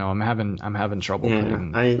 I don't know. I'm having trouble yeah,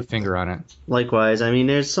 putting a I finger on it. likewise. I mean,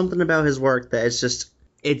 there's something about his work that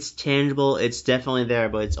it's tangible, it's definitely there,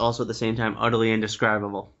 but it's also at the same time utterly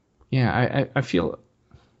indescribable. Yeah, I feel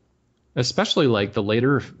especially like the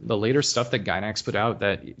later stuff that Gainax put out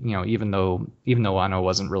that even though Anno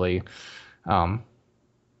wasn't really um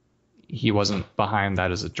he wasn't behind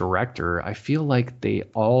that as a director, I feel like they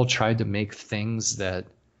all tried to make things that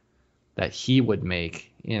he would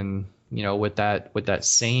make in with that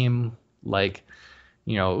same like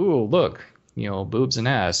ooh look boobs and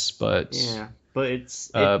ass, Yeah, but it's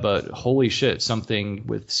it. but holy shit, something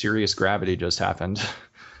with serious gravity just happened.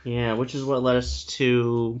 Yeah, which is what led us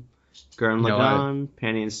to Gurren you know I Lagann,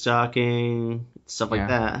 Panty and Stocking, stuff like Yeah.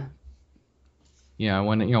 that. Yeah,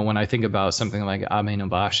 when I think about something like Ame no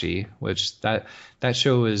Bashi, which that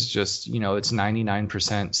show is just it's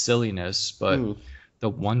 99% silliness, but Mm,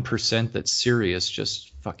 the 1% that's serious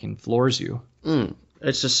just fucking floors you.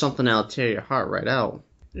 it's just something that'll tear your heart right out.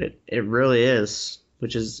 It really is.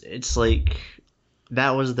 Which is it's like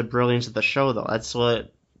that was the brilliance of the show though. That's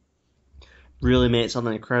what really made it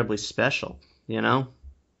something incredibly special, you know?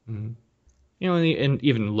 Mhm. And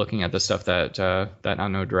even looking at the stuff that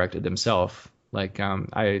Anno directed himself, like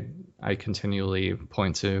I continually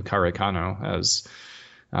point to Kare Kano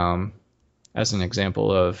um, as an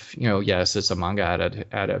example of yes, it's a manga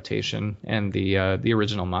adaptation, and the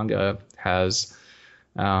original manga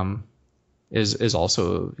um, is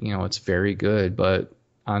also it's very good, but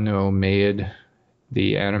Anno made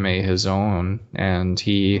the anime his own, and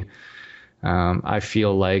I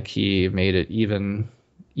feel like he made it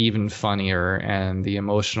even funnier, and the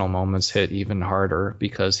emotional moments hit even harder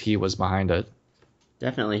because he was behind it.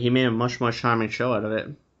 Definitely. He made a much more charming show out of it.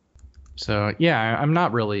 So yeah, I'm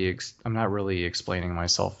not really explaining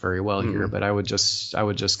myself very well here, Mm. but I would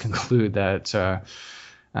just conclude that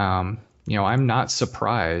I'm not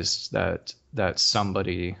surprised that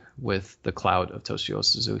somebody with the clout of Toshio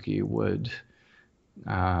Suzuki would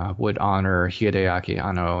honor Hideaki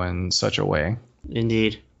Anno in such a way,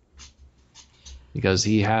 Indeed. because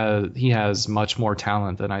he has much more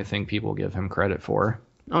talent than I think people give him credit for.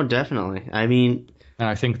 Oh, definitely. I mean, And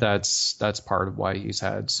I think that's part of why he's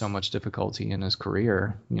had so much difficulty in his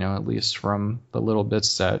career, at least from the little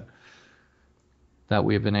bits that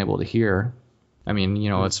we've been able to hear. I mean,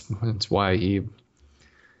 it's why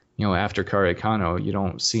after Kare Kano, you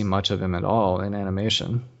don't see much of him at all in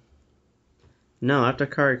animation. no, after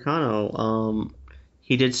Karikano,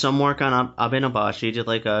 he did some work on Abenobashi. He did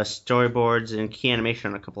like storyboards and key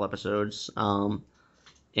animation on a couple episodes.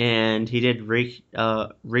 And he did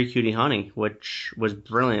Cutie Honey, which was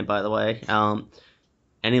brilliant, by the way.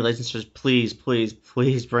 Any licensors, please, please,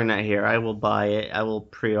 please bring that here. I will buy it. I will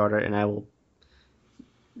pre-order it, and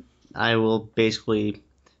I will basically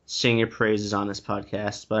sing your praises on this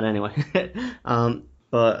podcast. But anyway,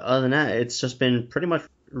 but other than that, it's just been pretty much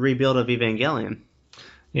rebuild of Evangelion.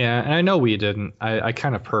 Yeah, and I know we didn't. I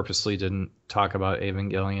kind of purposely didn't talk about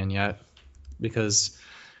Evangelion yet because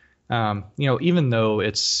even though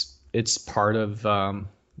it's part of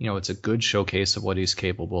it's a good showcase of what he's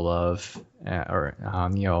capable of, or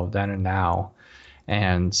then and now,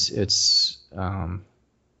 and it's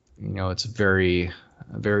a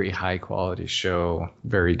very high quality show,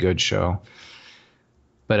 very good show,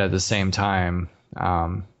 but at the same time,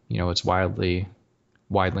 it's widely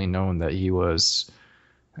known that he was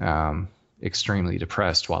extremely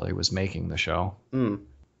depressed while he was making the show. Mm.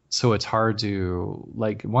 So it's hard to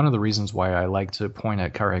like. One of the reasons why I like to point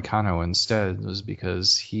at Kare Kano instead was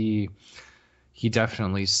because he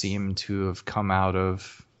definitely seemed to have come out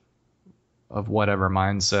of whatever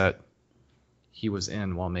mindset he was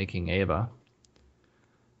in while making Eva.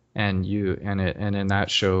 And in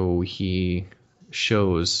that show he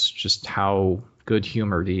shows just how good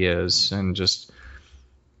humored he is, and just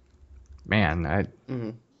man,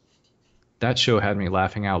 Mm. that show had me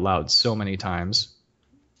laughing out loud so many times.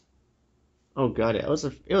 Oh god, yeah, it was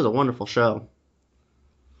a wonderful show.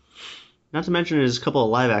 Not to mention there's a couple of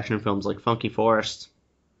live action films like Funky Forest.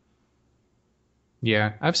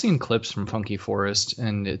 Yeah, I've seen clips from Funky Forest,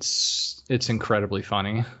 and it's incredibly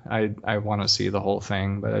funny. I want to see the whole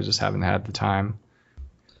thing, but I just haven't had the time.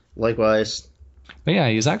 Likewise. But yeah,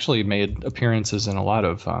 he's actually made appearances in a lot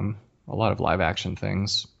of live action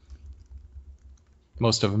things.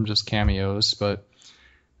 Most of them just cameos, but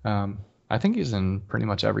I think he's in pretty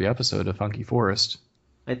much every episode of Funky Forest,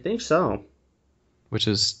 I think so. which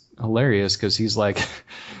is hilarious because he's like,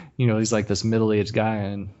 he's like this middle-aged guy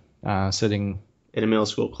and sitting, In a middle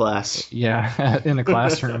school class. yeah, in a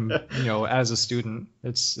classroom, as a student.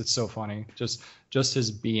 It's so funny. Just his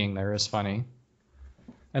being there is funny.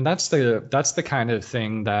 And that's the kind of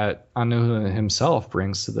thing that Anu himself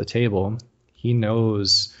brings to the table. He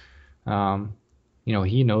knows,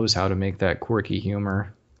 he knows how to make that quirky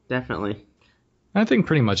humor. Definitely. I think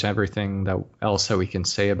pretty much everything that we can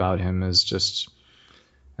say about him is just,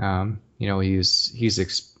 he's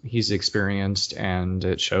experienced and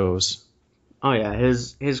it shows. Oh yeah,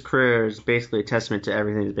 his career is basically a testament to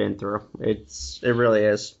everything he's been through. It really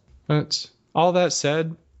is. But all that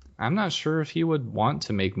said, I'm not sure if he would want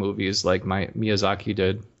to make movies like Miyazaki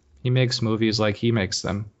did. He makes movies like he makes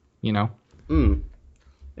them, Mm.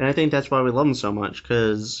 And I think that's why we love him so much,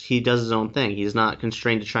 because he does his own thing. He's not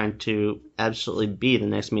constrained to trying to absolutely be the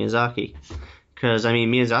next Miyazaki. Because, I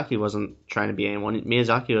mean, Miyazaki wasn't trying to be anyone.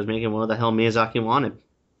 Miyazaki was making what the hell Miyazaki wanted.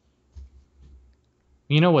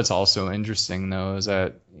 You know what's also interesting, though, is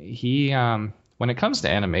that he, when it comes to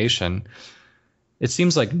animation, it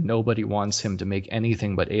seems like nobody wants him to make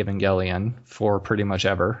anything but Evangelion for pretty much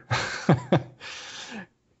ever.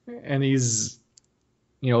 And he's,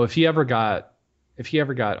 if he ever got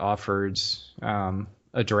offered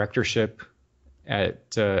a directorship at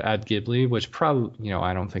Ghibli, which probably,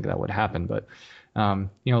 I don't think that would happen, but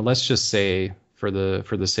let's just say for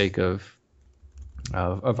the sake of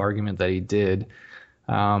argument that he did,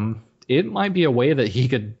 it might be a way that he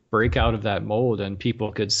could break out of that mold and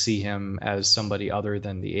people could see him as somebody other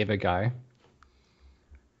than the Eva guy.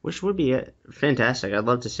 Which would be fantastic. I'd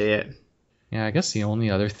love to see it. Yeah, I guess the only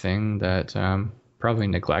other thing that probably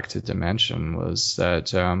neglected to mention was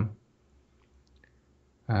that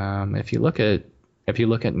if you look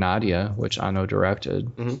at Nadia, which Anno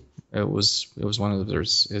directed, Mm-hmm. it was one of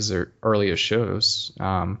his earliest shows.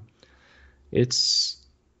 It's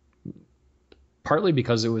partly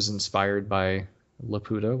because it was inspired by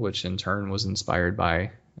Laputa, which in turn was inspired by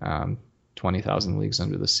 20,000 Leagues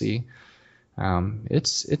Under the Sea.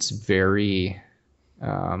 It's very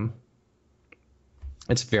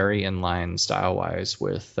in line style-wise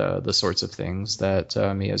with the sorts of things that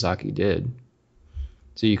Miyazaki did.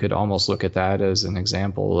 So you could almost look at that as an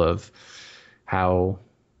example of how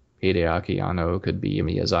Hideaki Anno could be a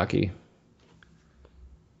Miyazaki.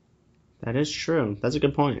 That is true. That's a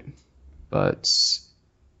good point. But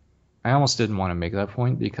I almost didn't want to make that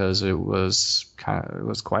point because it was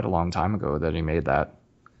quite a long time ago that he made that.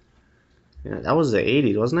 Yeah, that was the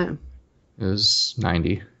 80s, wasn't it? It was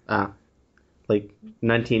 90. Like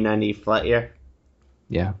 1990 flat year.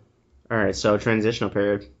 Yeah. All right, so transitional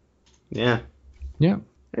period. Yeah. Yeah.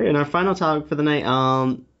 Hey, and our final topic for the night.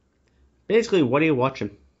 Basically, what are you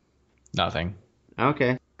watching? Nothing.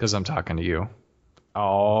 Okay. Because I'm talking to you.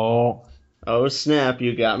 Oh. Oh snap!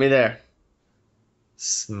 You got me there.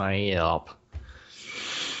 Snap.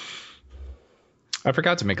 I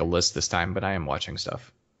forgot to make a list this time, but I am watching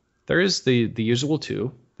stuff. There is the usual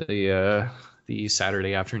two, the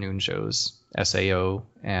Saturday afternoon shows, SAO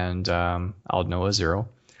and I'll Noah Zero.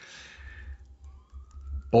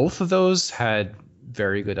 Both of those had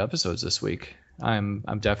very good episodes this week. I'm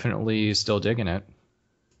definitely still digging it.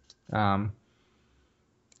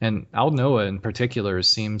 And Al Noah in particular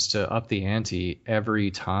seems to up the ante every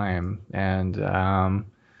time, and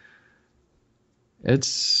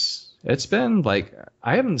it's been like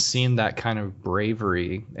I haven't seen that kind of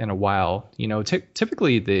bravery in a while.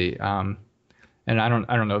 Typically the and I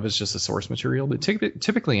don't know if it's just the source material, but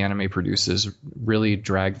typically anime producers really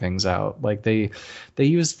drag things out. Like they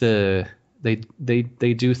use they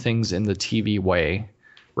do things in the TV way,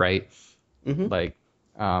 right? Mm-hmm. Like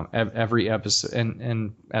every episode,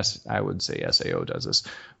 and I would say SAO does this,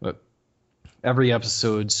 but every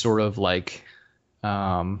episode sort of like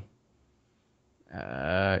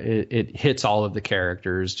it hits all of the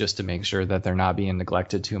characters just to make sure that they're not being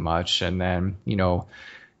neglected too much, and then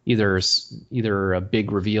either a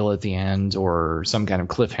big reveal at the end or some kind of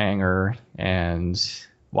cliffhanger and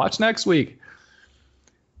watch next week.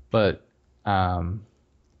 But I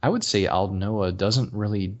would say Aldnoah doesn't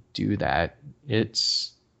really do that. It's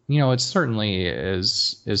it certainly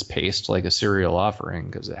is paced like a serial offering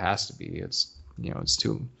because it has to be.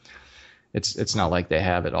 It's not like they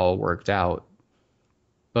have it all worked out.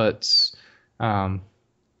 but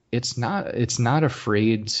it's not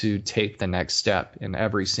afraid to take the next step in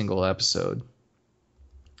every single episode.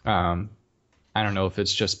 I don't know if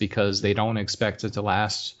it's just because they don't expect it to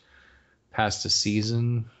last past a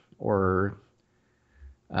season, or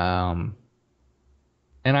and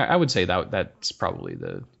I would say that's probably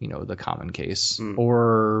the common case,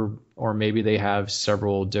 or maybe they have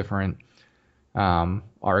several different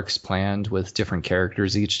arcs planned with different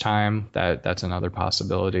characters each time. That's another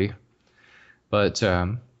possibility. But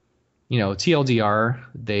TLDR,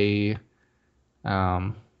 they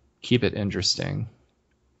keep it interesting.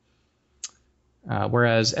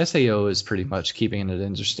 Whereas SAO is pretty much keeping it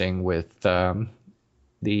interesting with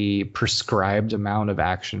the prescribed amount of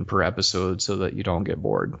action per episode so that you don't get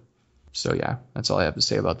bored. So yeah, that's all I have to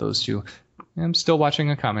say about those two. I'm still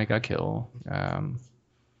watching A Kame ga Kill.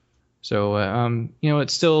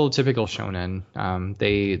 It's still typical shonen.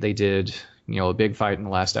 They did, a big fight in the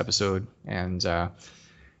last episode, and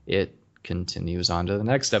it continues on to the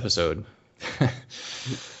next episode,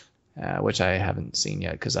 which I haven't seen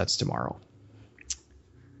yet because that's tomorrow.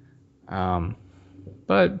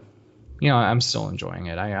 But I'm still enjoying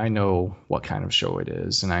it. I know what kind of show it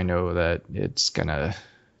is, and I know that it's gonna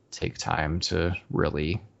take time to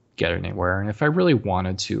really get anywhere. And if I really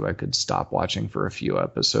wanted to, I could stop watching for a few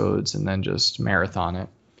episodes and then just marathon it.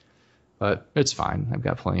 But it's fine. I've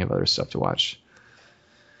got plenty of other stuff to watch.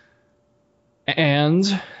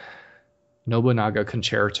 And Nobunaga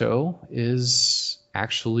Concerto is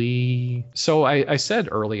actually... So I said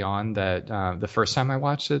early on that the first time I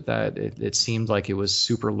watched it, that it seemed like it was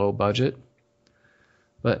super low budget.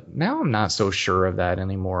 But now I'm not so sure of that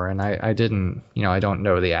anymore. And I don't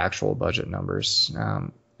know the actual budget numbers.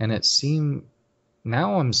 And it seemed...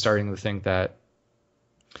 Now I'm starting to think that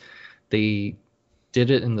they did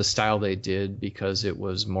it in the style they did because it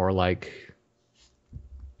was more like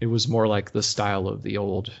the style of the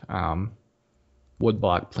old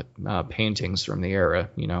woodblock paintings from the era,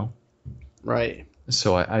 Right.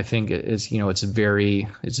 So I think it's very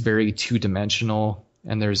two-dimensional,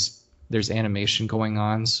 and there's animation going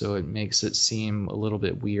on, so it makes it seem a little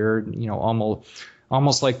bit weird,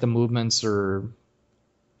 almost like the movements are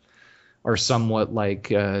somewhat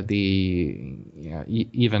like even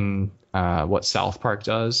what South Park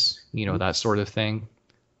does, that sort of thing.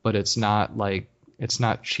 But it's not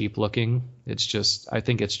cheap looking. I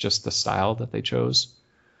think it's just the style that they chose.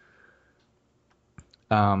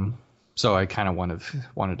 So I kind of wanted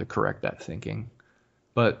to correct that thinking.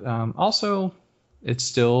 But also, it's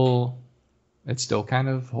still kind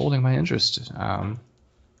of holding my interest.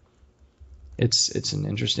 It's an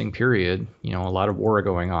interesting period, a lot of war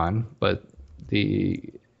going on, but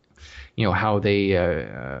how they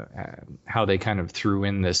kind of threw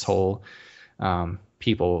in this whole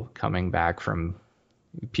people coming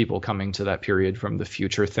to that period from the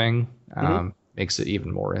future thing makes it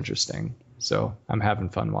even more interesting. So I'm having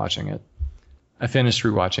fun watching it. I finished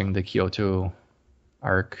rewatching the Kyoto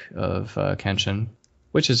arc of Kenshin,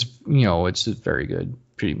 which is, it's very good.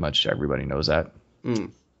 Pretty much everybody knows that.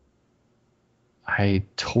 I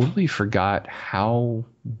totally forgot how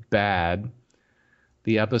bad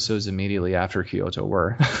the episodes immediately after Kyoto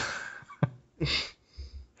were.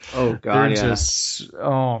 Oh God,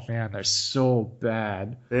 oh man, they're so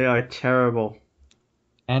bad. They are terrible.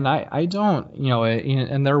 And I don't,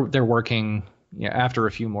 and they're working. After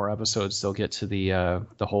a few more episodes, they'll get to the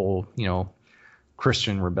whole,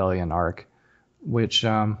 Christian rebellion arc, which,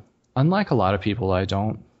 unlike a lot of people, I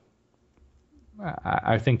don't.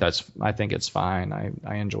 I think it's fine.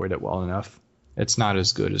 I enjoyed it well enough. It's not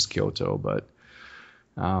as good as Kyoto, but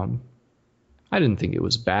I didn't think it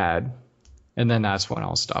was bad. And then that's when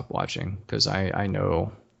I'll stop watching, because I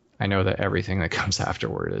know that everything that comes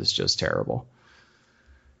afterward is just terrible.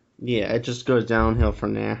 Yeah, it just goes downhill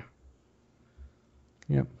from there.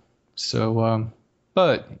 Yep. So,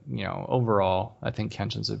 but overall, I think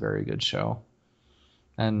Kenshin's a very good show.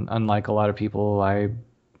 And unlike a lot of people, I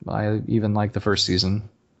even like the first season.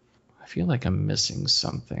 I feel like I'm missing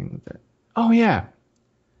something. Oh yeah,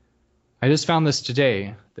 I just found this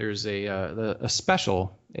today. There's a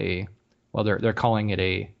special, they're calling it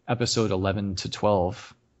a episode 11 to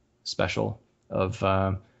 12 special of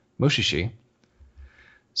Mushishi.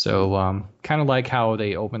 So kind of like how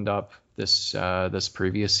they opened up this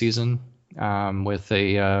previous season with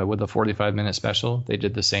a 45-minute special. They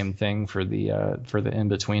did the same thing for the in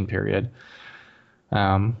between period.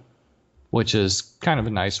 Which is kind of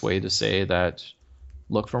a nice way to say that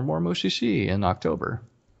look for more Mushishi in October.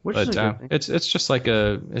 It's just like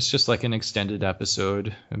an extended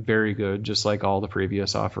episode, very good, just like all the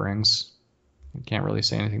previous offerings. You can't really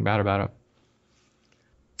say anything bad about it.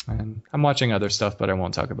 And I'm watching other stuff, but I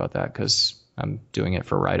won't talk about that because I'm doing it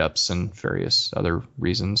for write-ups and various other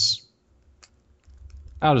reasons.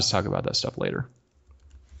 I'll just talk about that stuff later.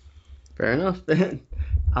 Fair enough.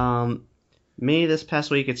 Me this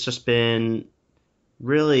past week, it's just been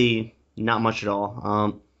really not much at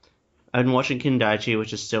all. I've been watching Kindaichi,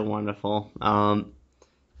 which is still wonderful.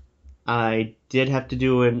 I did have to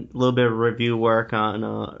do a little bit of review work on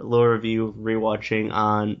a little review rewatching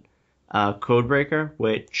on Codebreaker,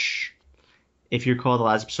 which, if you recall the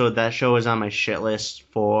last episode, that show was on my shit list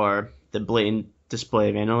for the blatant display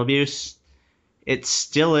of animal abuse. It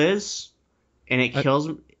still is, and it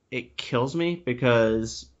kills me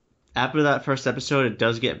because after that first episode, it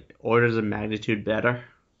does get orders of magnitude better.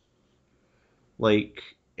 Like,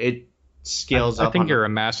 it scales up. I think you're a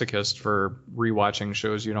masochist for rewatching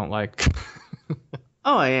shows you don't like.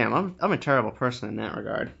 Oh, I am. I'm a terrible person in that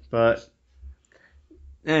regard. But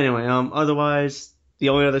anyway, otherwise, the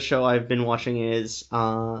only other show I've been watching is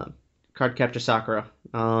Cardcaptor Sakura.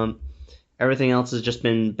 Everything else has just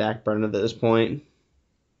been backburned at this point.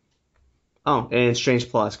 Oh, and Strange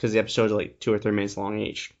Plus, because the episodes are like 2 or 3 minutes long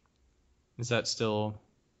each. Is that still...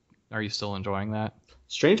 Are you still enjoying that?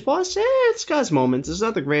 Strange Plus? It's got its moments. It's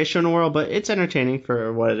not the greatest show in the world, but it's entertaining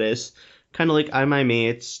for what it is. Kind of like I My Me.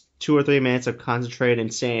 It's 2 or 3 minutes of concentrated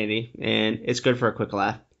insanity, and it's good for a quick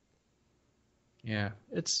laugh. Yeah,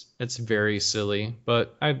 it's very silly,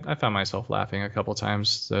 but I found myself laughing a couple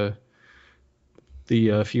times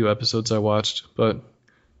the few episodes I watched, but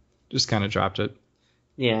just kind of dropped it.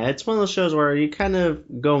 Yeah, it's one of those shows where you kind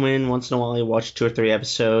of go in once in a while, you watch 2 or 3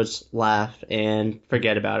 episodes, laugh, and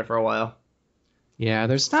forget about it for a while. Yeah,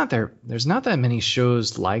 there's not that many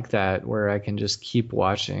shows like that where I can just keep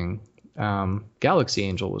watching. Galaxy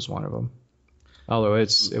Angel was one of them. Although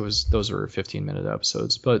those were 15-minute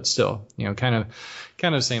episodes, but still, kind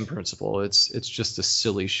of same principle. It's just a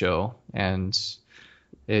silly show, and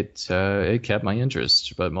it kept my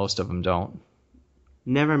interest, but most of them don't.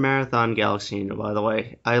 Never marathon Galaxy Angel, by the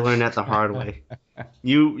way. I learned that the hard way.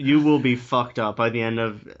 You will be fucked up by the end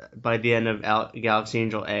of Galaxy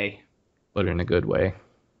Angel A. But in a good way.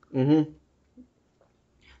 Mm-hmm.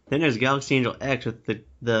 Then there's Galaxy Angel X with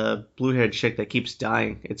the blue-haired chick that keeps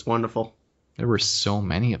dying. It's wonderful. There were so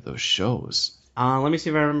many of those shows. Let me see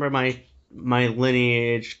if I remember my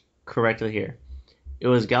lineage correctly here. It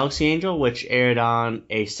was Galaxy Angel, which aired on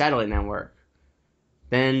a satellite network.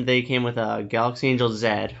 Then they came with a Galaxy Angel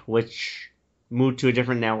Z, which moved to a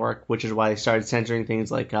different network, which is why they started censoring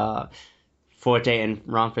things like Forte and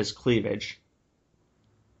Ronfa's cleavage.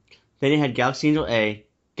 Then you had Galaxy Angel A,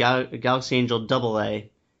 Galaxy Angel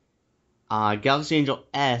AA, Galaxy Angel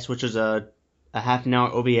S, which was a half an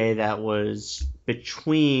hour OVA that was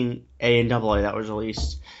between A and AA that was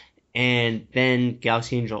released. And then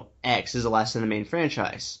Galaxy Angel X is the last in the main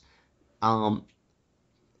franchise. And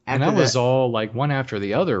that was all like one after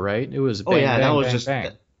the other, right? It was bang, bang, that was bang, just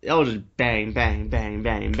bang. That was just bang, bang, bang,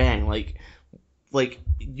 bang, bang. Like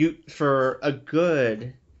you for a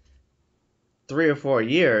good 3 or 4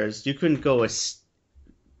 years, you couldn't go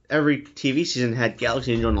every TV season had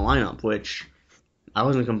Galaxy Angel in the lineup, which I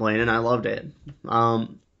wasn't complaining. I loved it.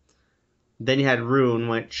 Then you had Rune,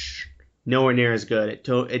 which nowhere near as good.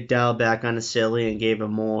 It dialed back on the silly and gave a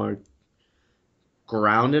more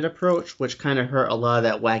grounded approach, which kind of hurt a lot of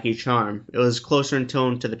that wacky charm. It was closer in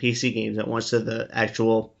tone to the PC games than it was to the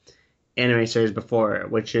actual anime series before it,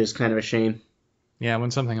 which is kind of a shame. Yeah,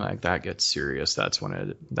 when something like that gets serious, that's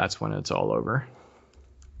when it's all over.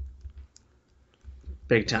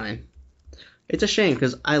 Big time. It's a shame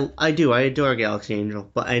because I adore Galaxy Angel,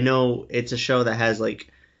 but I know it's a show that has like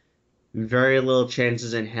very little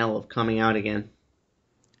chances in hell of coming out again.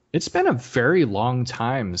 It's been a very long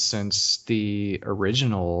time since the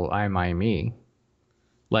original I My Me.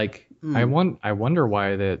 Like I wonder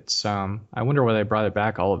why I wonder why they brought it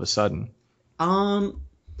back all of a sudden.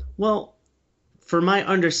 Well, for my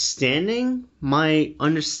understanding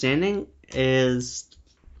is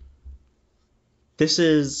this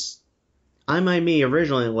is I My Me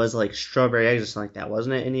originally was like Strawberry Eggs or something like that,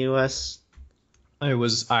 wasn't it, in the US? It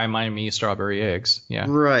was I My Me Strawberry Eggs, yeah.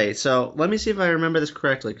 Right, so let me see if I remember this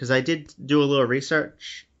correctly, because I did do a little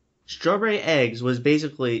research. Strawberry Eggs was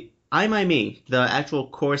basically I My Me, the actual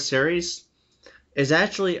core series, is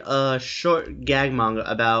actually a short gag manga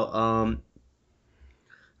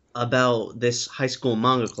about this high school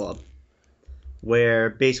manga club,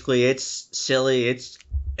 where basically it's silly, it's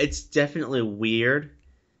definitely weird,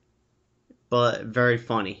 but very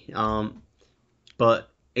funny, but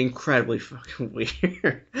incredibly fucking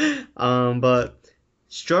weird. But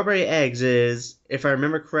Strawberry Eggs is, if I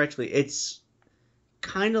remember correctly, it's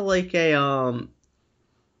kind of like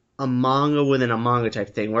a manga within a manga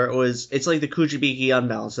type thing, where it's like the Kuchibiki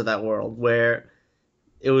Unbalance of that world, where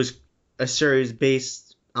it was a series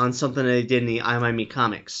based on something they did in the I, My, Me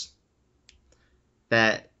comics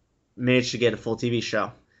that managed to get a full TV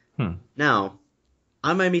show. Now,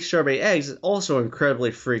 I, My, Me Strawberry Eggs is also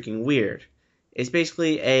incredibly freaking weird. It's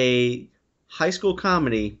basically a high school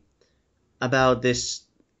comedy about this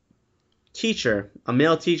teacher, a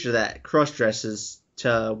male teacher that cross-dresses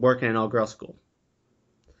to work in an all-girl school.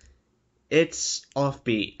 It's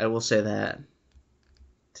offbeat, I will say that.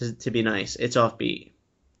 To be nice, it's offbeat.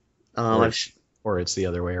 Or it's the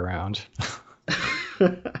other way around.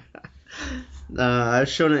 I've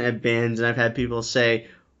shown it at bands, and I've had people say,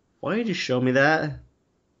 "Why did you show me that?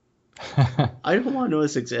 I don't want to know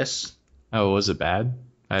this exists." Oh, was it bad?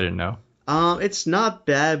 I didn't know. It's not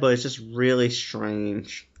bad, but it's just really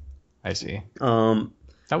strange. I see.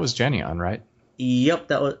 That was Genion, right? Yep,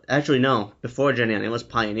 that was actually no. Before Genion, it was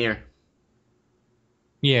Pioneer.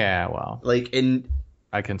 Yeah, well,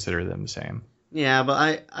 I consider them the same. Yeah,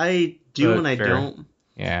 but I do but and I fair. Don't.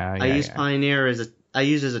 Yeah, I use Pioneer as a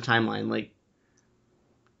timeline. Like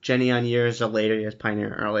Genion years or later, years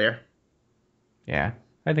Pioneer earlier. Yeah,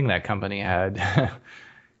 I think that company had.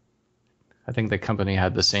 I think the company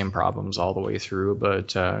had the same problems all the way through, but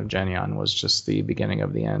Genion was just the beginning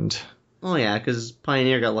of the end. Oh yeah, because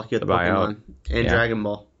Pioneer got lucky with Pokemon and Dragon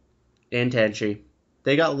Ball and Tenchi.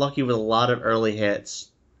 They got lucky with a lot of early hits.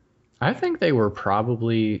 I think they were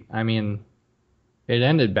probably. I mean, it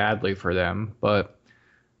ended badly for them, but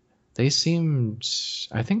they seemed.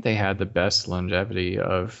 I think they had the best longevity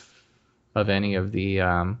of any of the.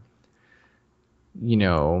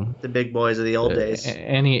 The big boys of the old days.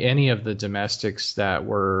 Any of the domestics that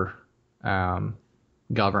were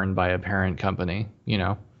governed by a parent company,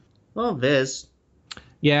 Well, Viz.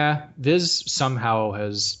 Yeah, Viz somehow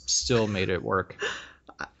has still made it work.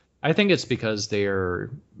 I think it's because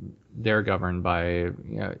they're governed by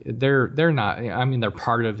they're not. I mean, they're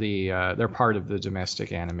part of the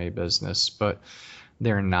domestic anime business, but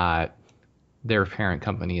they're not. Their parent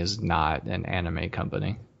company is not an anime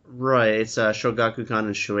company. Right, it's Shogakukan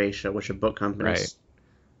and Shueisha, which are book companies. Right.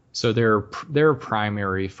 So their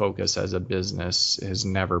primary focus as a business has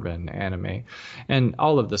never been anime, and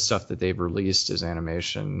all of the stuff that they've released is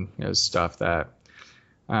animation. Stuff that,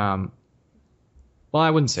 well, I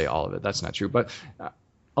wouldn't say all of it. That's not true, but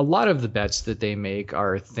a lot of the bets that they make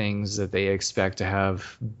are things that they expect to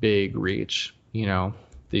have big reach.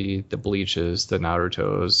 The Bleaches, the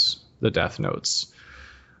Narutos, the Death Notes.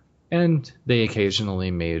 And they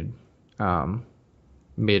occasionally made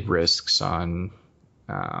risks on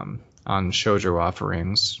shoujo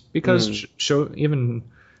offerings because even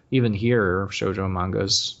here shoujo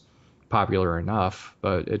manga's popular enough,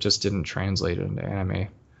 but it just didn't translate into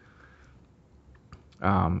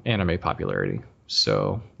anime popularity.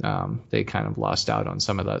 So they kind of lost out on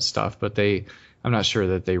some of that stuff, but I'm not sure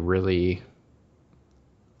that they really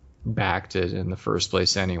backed it in the first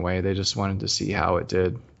place anyway. They just wanted to see how it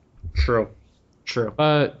did. True.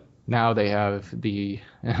 But now they have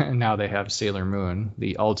Sailor Moon,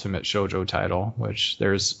 the ultimate shoujo title, which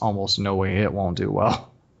there's almost no way it won't do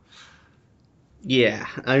well. Yeah,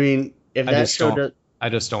 I mean, I just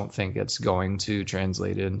don't think it's going to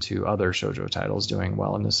translate into other shoujo titles doing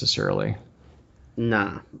well necessarily.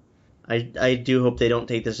 Nah. I do hope they don't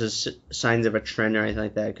take this as signs of a trend or anything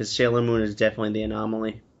like that, because Sailor Moon is definitely the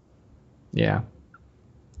anomaly. Yeah.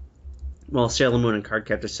 Well, Sailor Moon and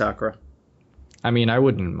Cardcaptor Sakura. I mean, I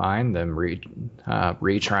wouldn't mind them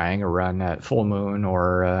retrying a run at Full Moon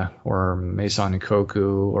or Maison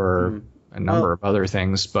Koku or a number of other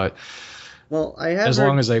things, but as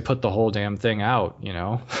long as they put the whole damn thing out,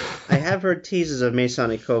 I have heard teases of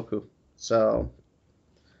Maison Koku, so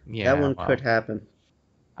that one could happen.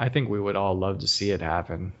 I think we would all love to see it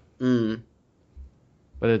happen.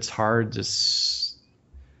 But it's hard to. It's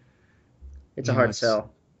a hard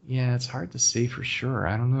sell. Yeah, it's hard to say for sure.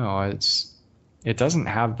 I don't know. It doesn't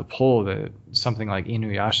have the pull that something like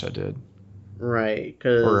Inuyasha did. Right,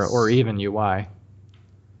 or even UI.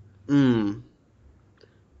 UI,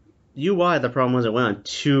 the problem was it went on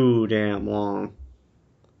too damn long.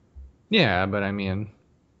 Yeah, but I mean,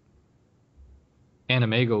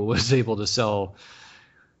 Animego was able to sell,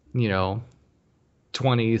 20,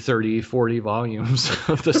 30, 40 volumes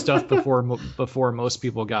of the stuff before most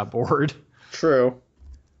people got bored. True.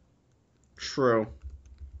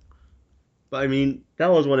 But I mean,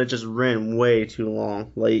 that was when it just ran way too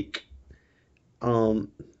long. Like, I've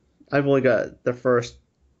only got the first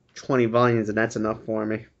 20 volumes, and that's enough for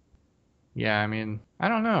me. Yeah, I mean, I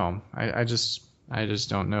don't know. I just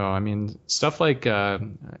don't know. I mean, stuff like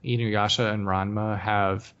Inuyasha and Ranma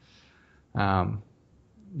have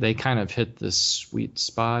They kind of hit this sweet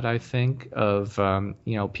spot, I think, of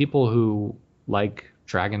people who like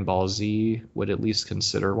Dragon Ball Z would at least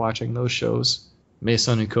consider watching those shows.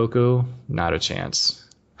 Meisonu Koku, not a chance.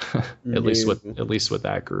 at least with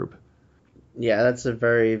that group. Yeah, that's a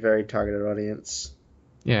very, very targeted audience.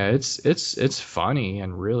 Yeah, it's funny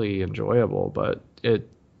and really enjoyable, but it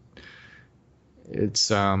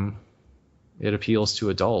appeals to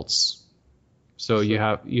adults. So you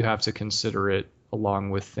have to consider it along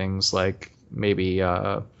with things like maybe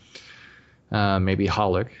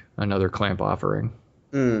Holic, another clamp offering.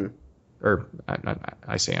 Or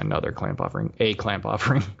I say another clamp offering, a clamp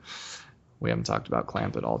offering. We haven't talked about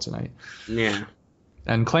clamp at all tonight. Yeah.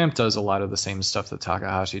 And clamp does a lot of the same stuff that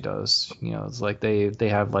Takahashi does. It's like they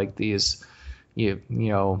have like these, they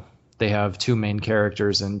have two main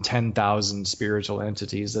characters and 10,000 spiritual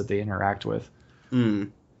entities that they interact with.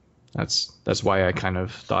 That's why I kind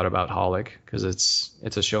of thought about Holic, because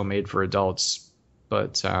it's a show made for adults,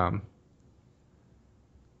 but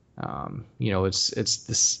it's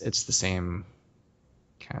the same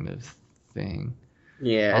kind of thing.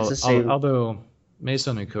 Yeah, it's the same. Although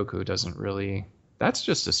Meisonu Koku doesn't really. That's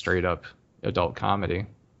just a straight up adult comedy.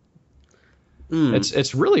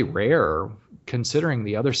 It's really rare considering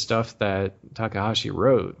the other stuff that Takahashi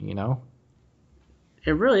wrote.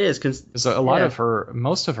 It really is.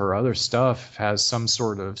 Most of her other stuff has some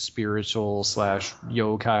sort of spiritual /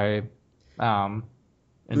 yokai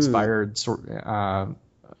inspired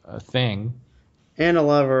thing. And a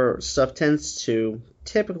lot of her stuff tends to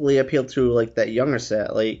typically appeal to like that younger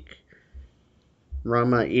set, like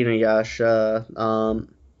Rama Inuyasha.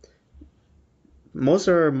 Most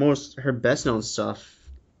of her best known stuff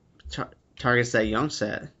targets that young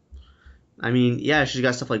set. I mean, yeah, she's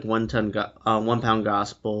got stuff like 1 Pound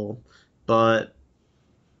Gospel, but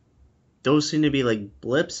those seem to be like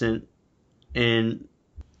blips in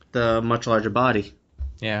the much larger body.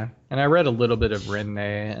 Yeah, and I read a little bit of Rinne,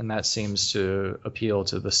 and that seems to appeal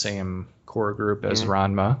to the same core group as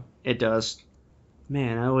Ranma. It does.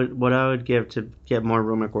 Man, I would give to get more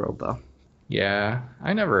Rumic World though. Yeah,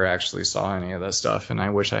 I never actually saw any of that stuff, and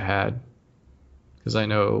I wish I had, because I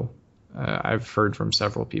know I've heard from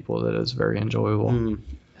several people that it's very enjoyable.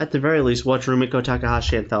 At the very least, watch Rumiko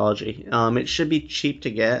Takahashi Anthology. It should be cheap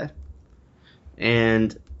to get,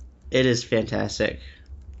 and it is fantastic.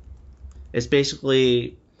 It's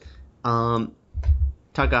basically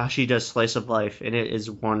Takahashi does slice of life, and it is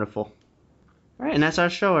wonderful. All right, and that's our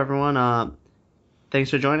show, everyone. Thanks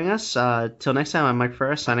for joining us. Till next time, I'm Mike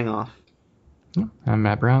Ferreira, signing off. I'm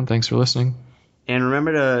Matt Brown. Thanks for listening. And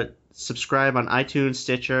remember to subscribe on iTunes,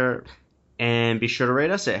 Stitcher, and be sure to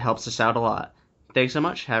rate us. It helps us out a lot. Thanks so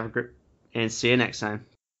much. Have a great, and see you next time.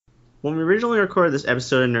 When we originally recorded this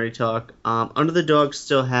episode of Nerdy Talk, Under the Dog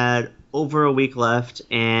still had over a week left,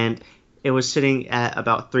 and it was sitting at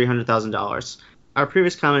about $300,000. Our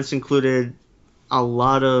previous comments included a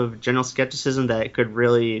lot of general skepticism that it could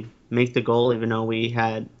really make the goal, even though we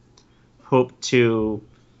had hoped to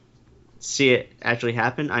see it actually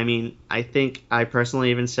happen. I mean, I think I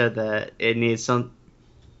personally even said that it needs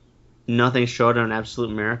nothing short of an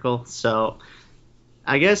absolute miracle. So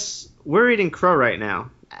I guess we're eating crow right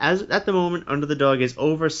now. As at the moment, Under the Dog is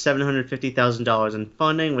over $750,000 in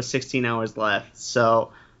funding with 16 hours left.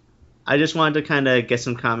 So I just wanted to kind of get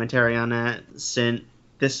some commentary on that, since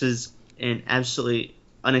this is an absolutely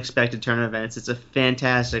unexpected turn of events. It's a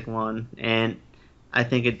fantastic one, and I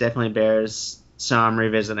think it definitely bears some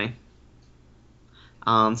revisiting.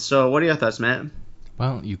 So what are your thoughts, Matt?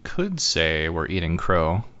 Well, you could say we're eating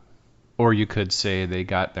crow, or you could say they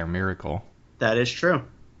got their miracle. That is true.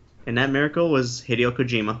 And that miracle was Hideo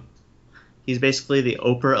Kojima. He's basically the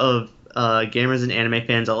Oprah of gamers and anime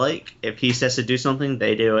fans alike. If he says to do something,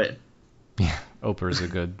 they do it. Yeah, Oprah's a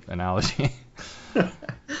good analogy.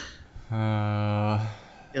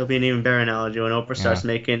 It'll be an even better analogy when Oprah starts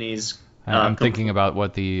making these... I'm thinking about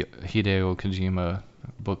what the Hideo Kojima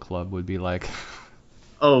book club would be like.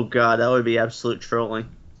 Oh god, that would be absolute trolling.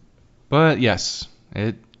 But yes,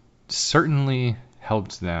 it certainly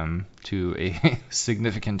helped them to a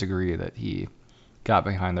significant degree that he got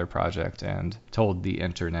behind their project and told the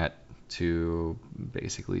internet to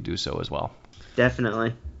basically do so as well.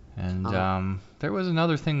 Definitely. And there was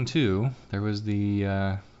another thing too. There was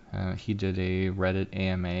the he did a Reddit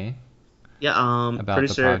AMA. Yeah. About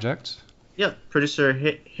the project. Yeah, producer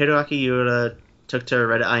Hideaki Anno took to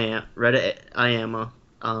Reddit AMA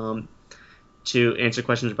to answer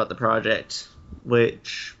questions about the project,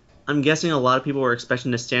 which I'm guessing a lot of people were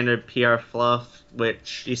expecting the standard PR fluff,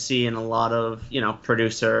 which you see in a lot of,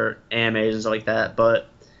 producer AMAs and stuff like that, but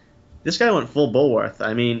this guy went full Bullworth.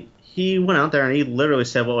 I mean, he went out there and he literally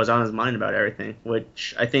said what was on his mind about everything,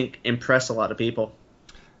 which I think impressed a lot of people.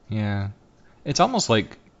 Yeah, it's almost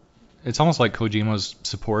like Kojima's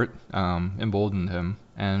support emboldened him,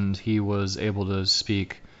 and he was able to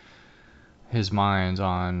speak his mind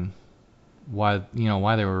on why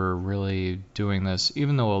they were really doing this,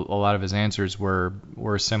 even though a lot of his answers were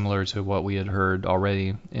similar to what we had heard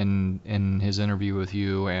already in his interview with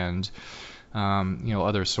you and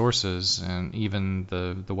other sources, and even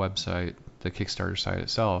the website, the Kickstarter site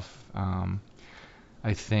itself.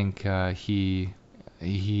 I think he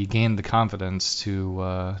gained the confidence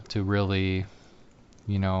to really,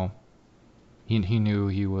 he knew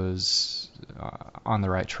he was on the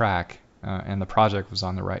right track, and the project was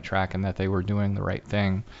on the right track, and that they were doing the right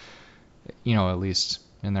thing, at least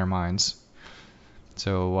in their minds.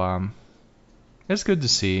 So it's good to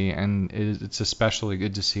see, and it's especially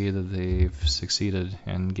good to see that they've succeeded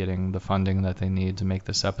in getting the funding that they need to make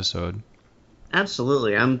this episode.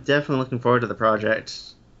 Absolutely, I'm definitely looking forward to the project.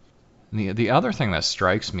 The other thing that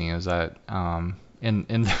strikes me is that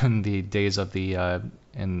in the days of the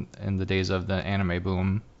in the days of the anime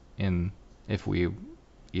boom, in if we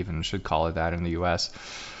even should call it that in the U.S.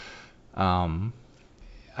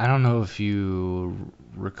 I don't know if you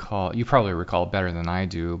recall. You probably recall better than I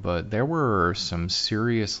do, but there were some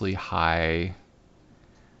seriously high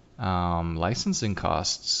licensing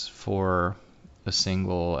costs for a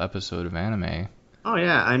single episode of anime. Oh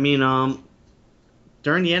yeah, I mean,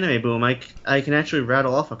 during the anime boom, I can actually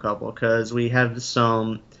rattle off a couple because we have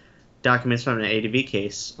some documents from an ADV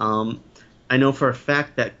case. I know for a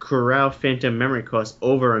fact that Kurao Phantom Memory costs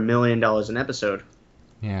over $1 million an episode.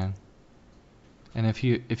 Yeah. And if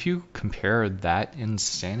you compare that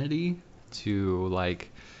insanity to,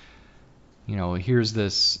 like, here's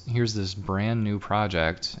this brand new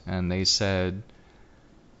project, and they said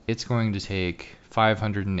it's going to take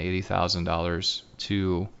 $580,000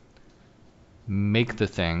 to make the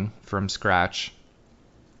thing from scratch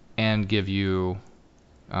and give you,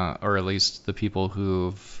 or at least the people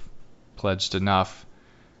who've pledged enough,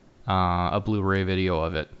 a Blu-ray video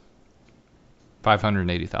of it.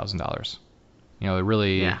 $580,000. It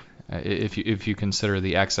really, Yeah. if you consider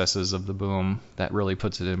the excesses of the boom, that really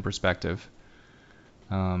puts it in perspective.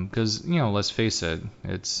 Because let's face it,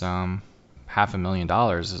 it's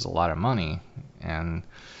 $500,000 is a lot of money, and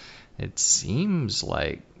it seems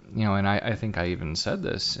like, and I think I even said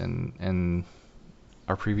this in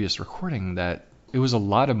our previous recording, that it was a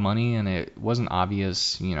lot of money, and it wasn't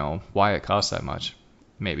obvious, why it cost that much.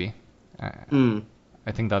 Maybe. Mm.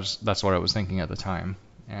 I think that's what I was thinking at the time,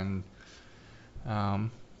 and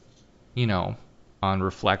on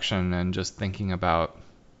reflection and just thinking about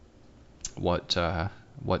what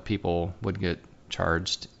people would get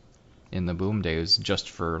charged in the boom days just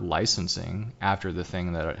for licensing after the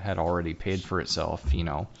thing that had already paid for itself,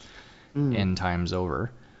 n times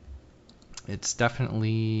over. It's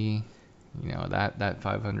definitely, that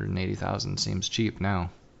 580,000 seems cheap now.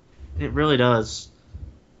 It really does.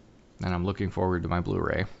 And I'm looking forward to my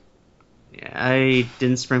Blu-ray. Yeah, I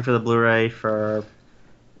didn't spring for the Blu-ray for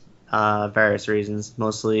various reasons.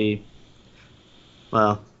 Mostly,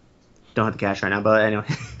 well, don't have the cash right now, but anyway.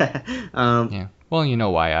 Yeah. Well, you know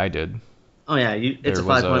why I did. Oh yeah, it's a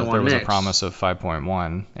 5.1 There was mix. a promise of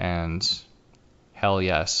 5.1, and hell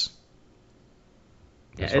yes,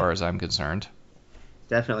 as far as I'm concerned.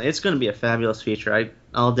 Definitely, it's going to be a fabulous feature.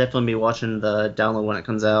 I'll definitely be watching the download when it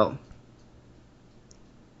comes out.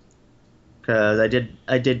 Because I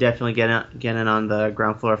did definitely get in on the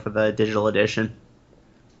ground floor for the digital edition.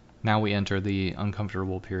 Now we enter the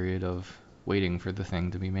uncomfortable period of waiting for the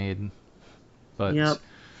thing to be made. But, Yep.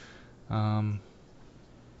 I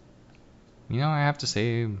have to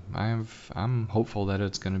say, I'm hopeful that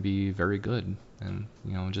it's going to be very good. And,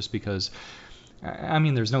 just because, I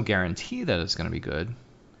mean, there's no guarantee that it's going to be good.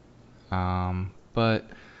 But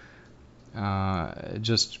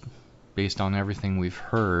just based on everything we've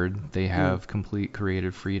heard, they have complete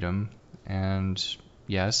creative freedom, and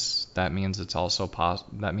yes, that means it's also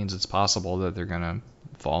possible that they're gonna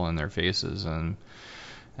fall in their faces and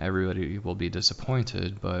everybody will be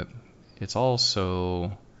disappointed. But it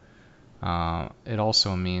also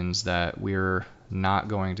means that we're not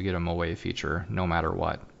going to get a Moe feature no matter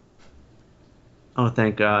what. Oh,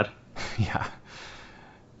 thank God. Yeah.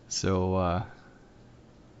 So.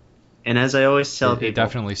 And as I always tell people, it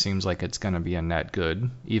definitely seems like it's going to be a net good,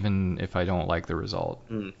 even if I don't like the result.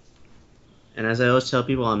 And as I always tell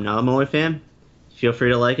people, I'm not a Moe fan. Feel free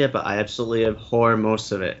to like it, but I absolutely abhor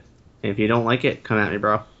most of it. And if you don't like it, come at me,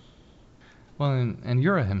 bro. Well, and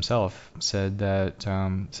Yura himself said that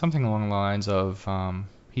something along the lines of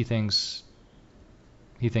he thinks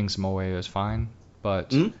He thinks moe is fine,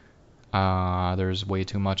 but Hmm? there's way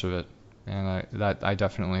too much of it, and I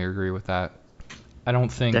definitely agree with that. I don't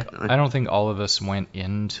think Definitely. I don't think all of us went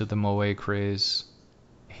into the moe craze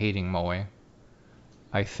hating moe.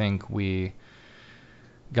 I think we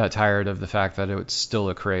got tired of the fact that it's still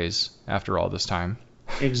a craze after all this time.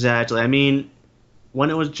 Exactly. I mean,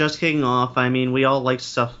 when it was just kicking off, I mean, we all liked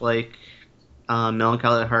stuff like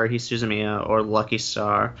Melancholy Heart, Suzumiya, or Lucky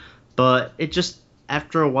Star, but it just,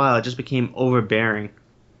 after a while, it just became overbearing.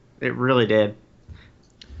 It really did.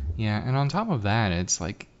 Yeah, and on top of that, it's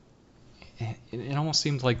like it almost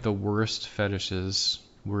seemed like the worst fetishes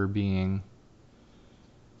were being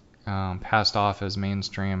passed off as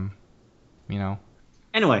mainstream. You know,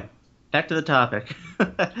 Anyway, back to the topic.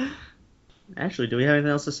 Actually, do we have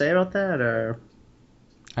anything else to say about that, or?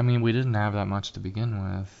 I mean, we didn't have that much to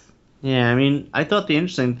begin with. Yeah, I mean, I thought the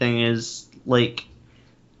interesting thing is, like,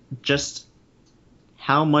 just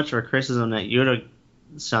how much of a criticism that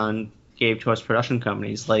Yoda-san gave towards production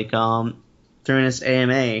companies. Like, during this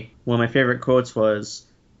AMA, one of my favorite quotes was,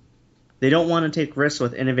 they don't want to take risks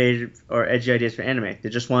with innovative or edgy ideas for anime. They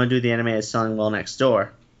just want to do the anime that's selling well next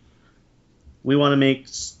door. We want to make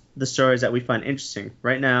the stories that we find interesting.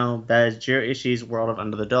 Right now, that is Jiro Ishii's World of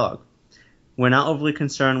Under the Dog. We're not overly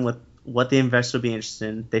concerned with what the investor will be interested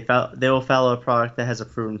in. They will follow a product that has a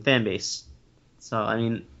proven fan base. So, I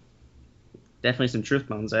mean, definitely some truth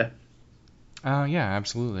bones there. Yeah,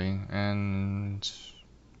 absolutely. And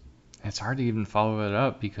it's hard to even follow it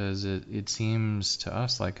up because it seems to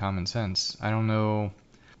us like common sense. I don't know.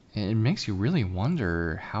 It makes you really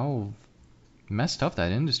wonder how messed up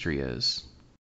that industry is.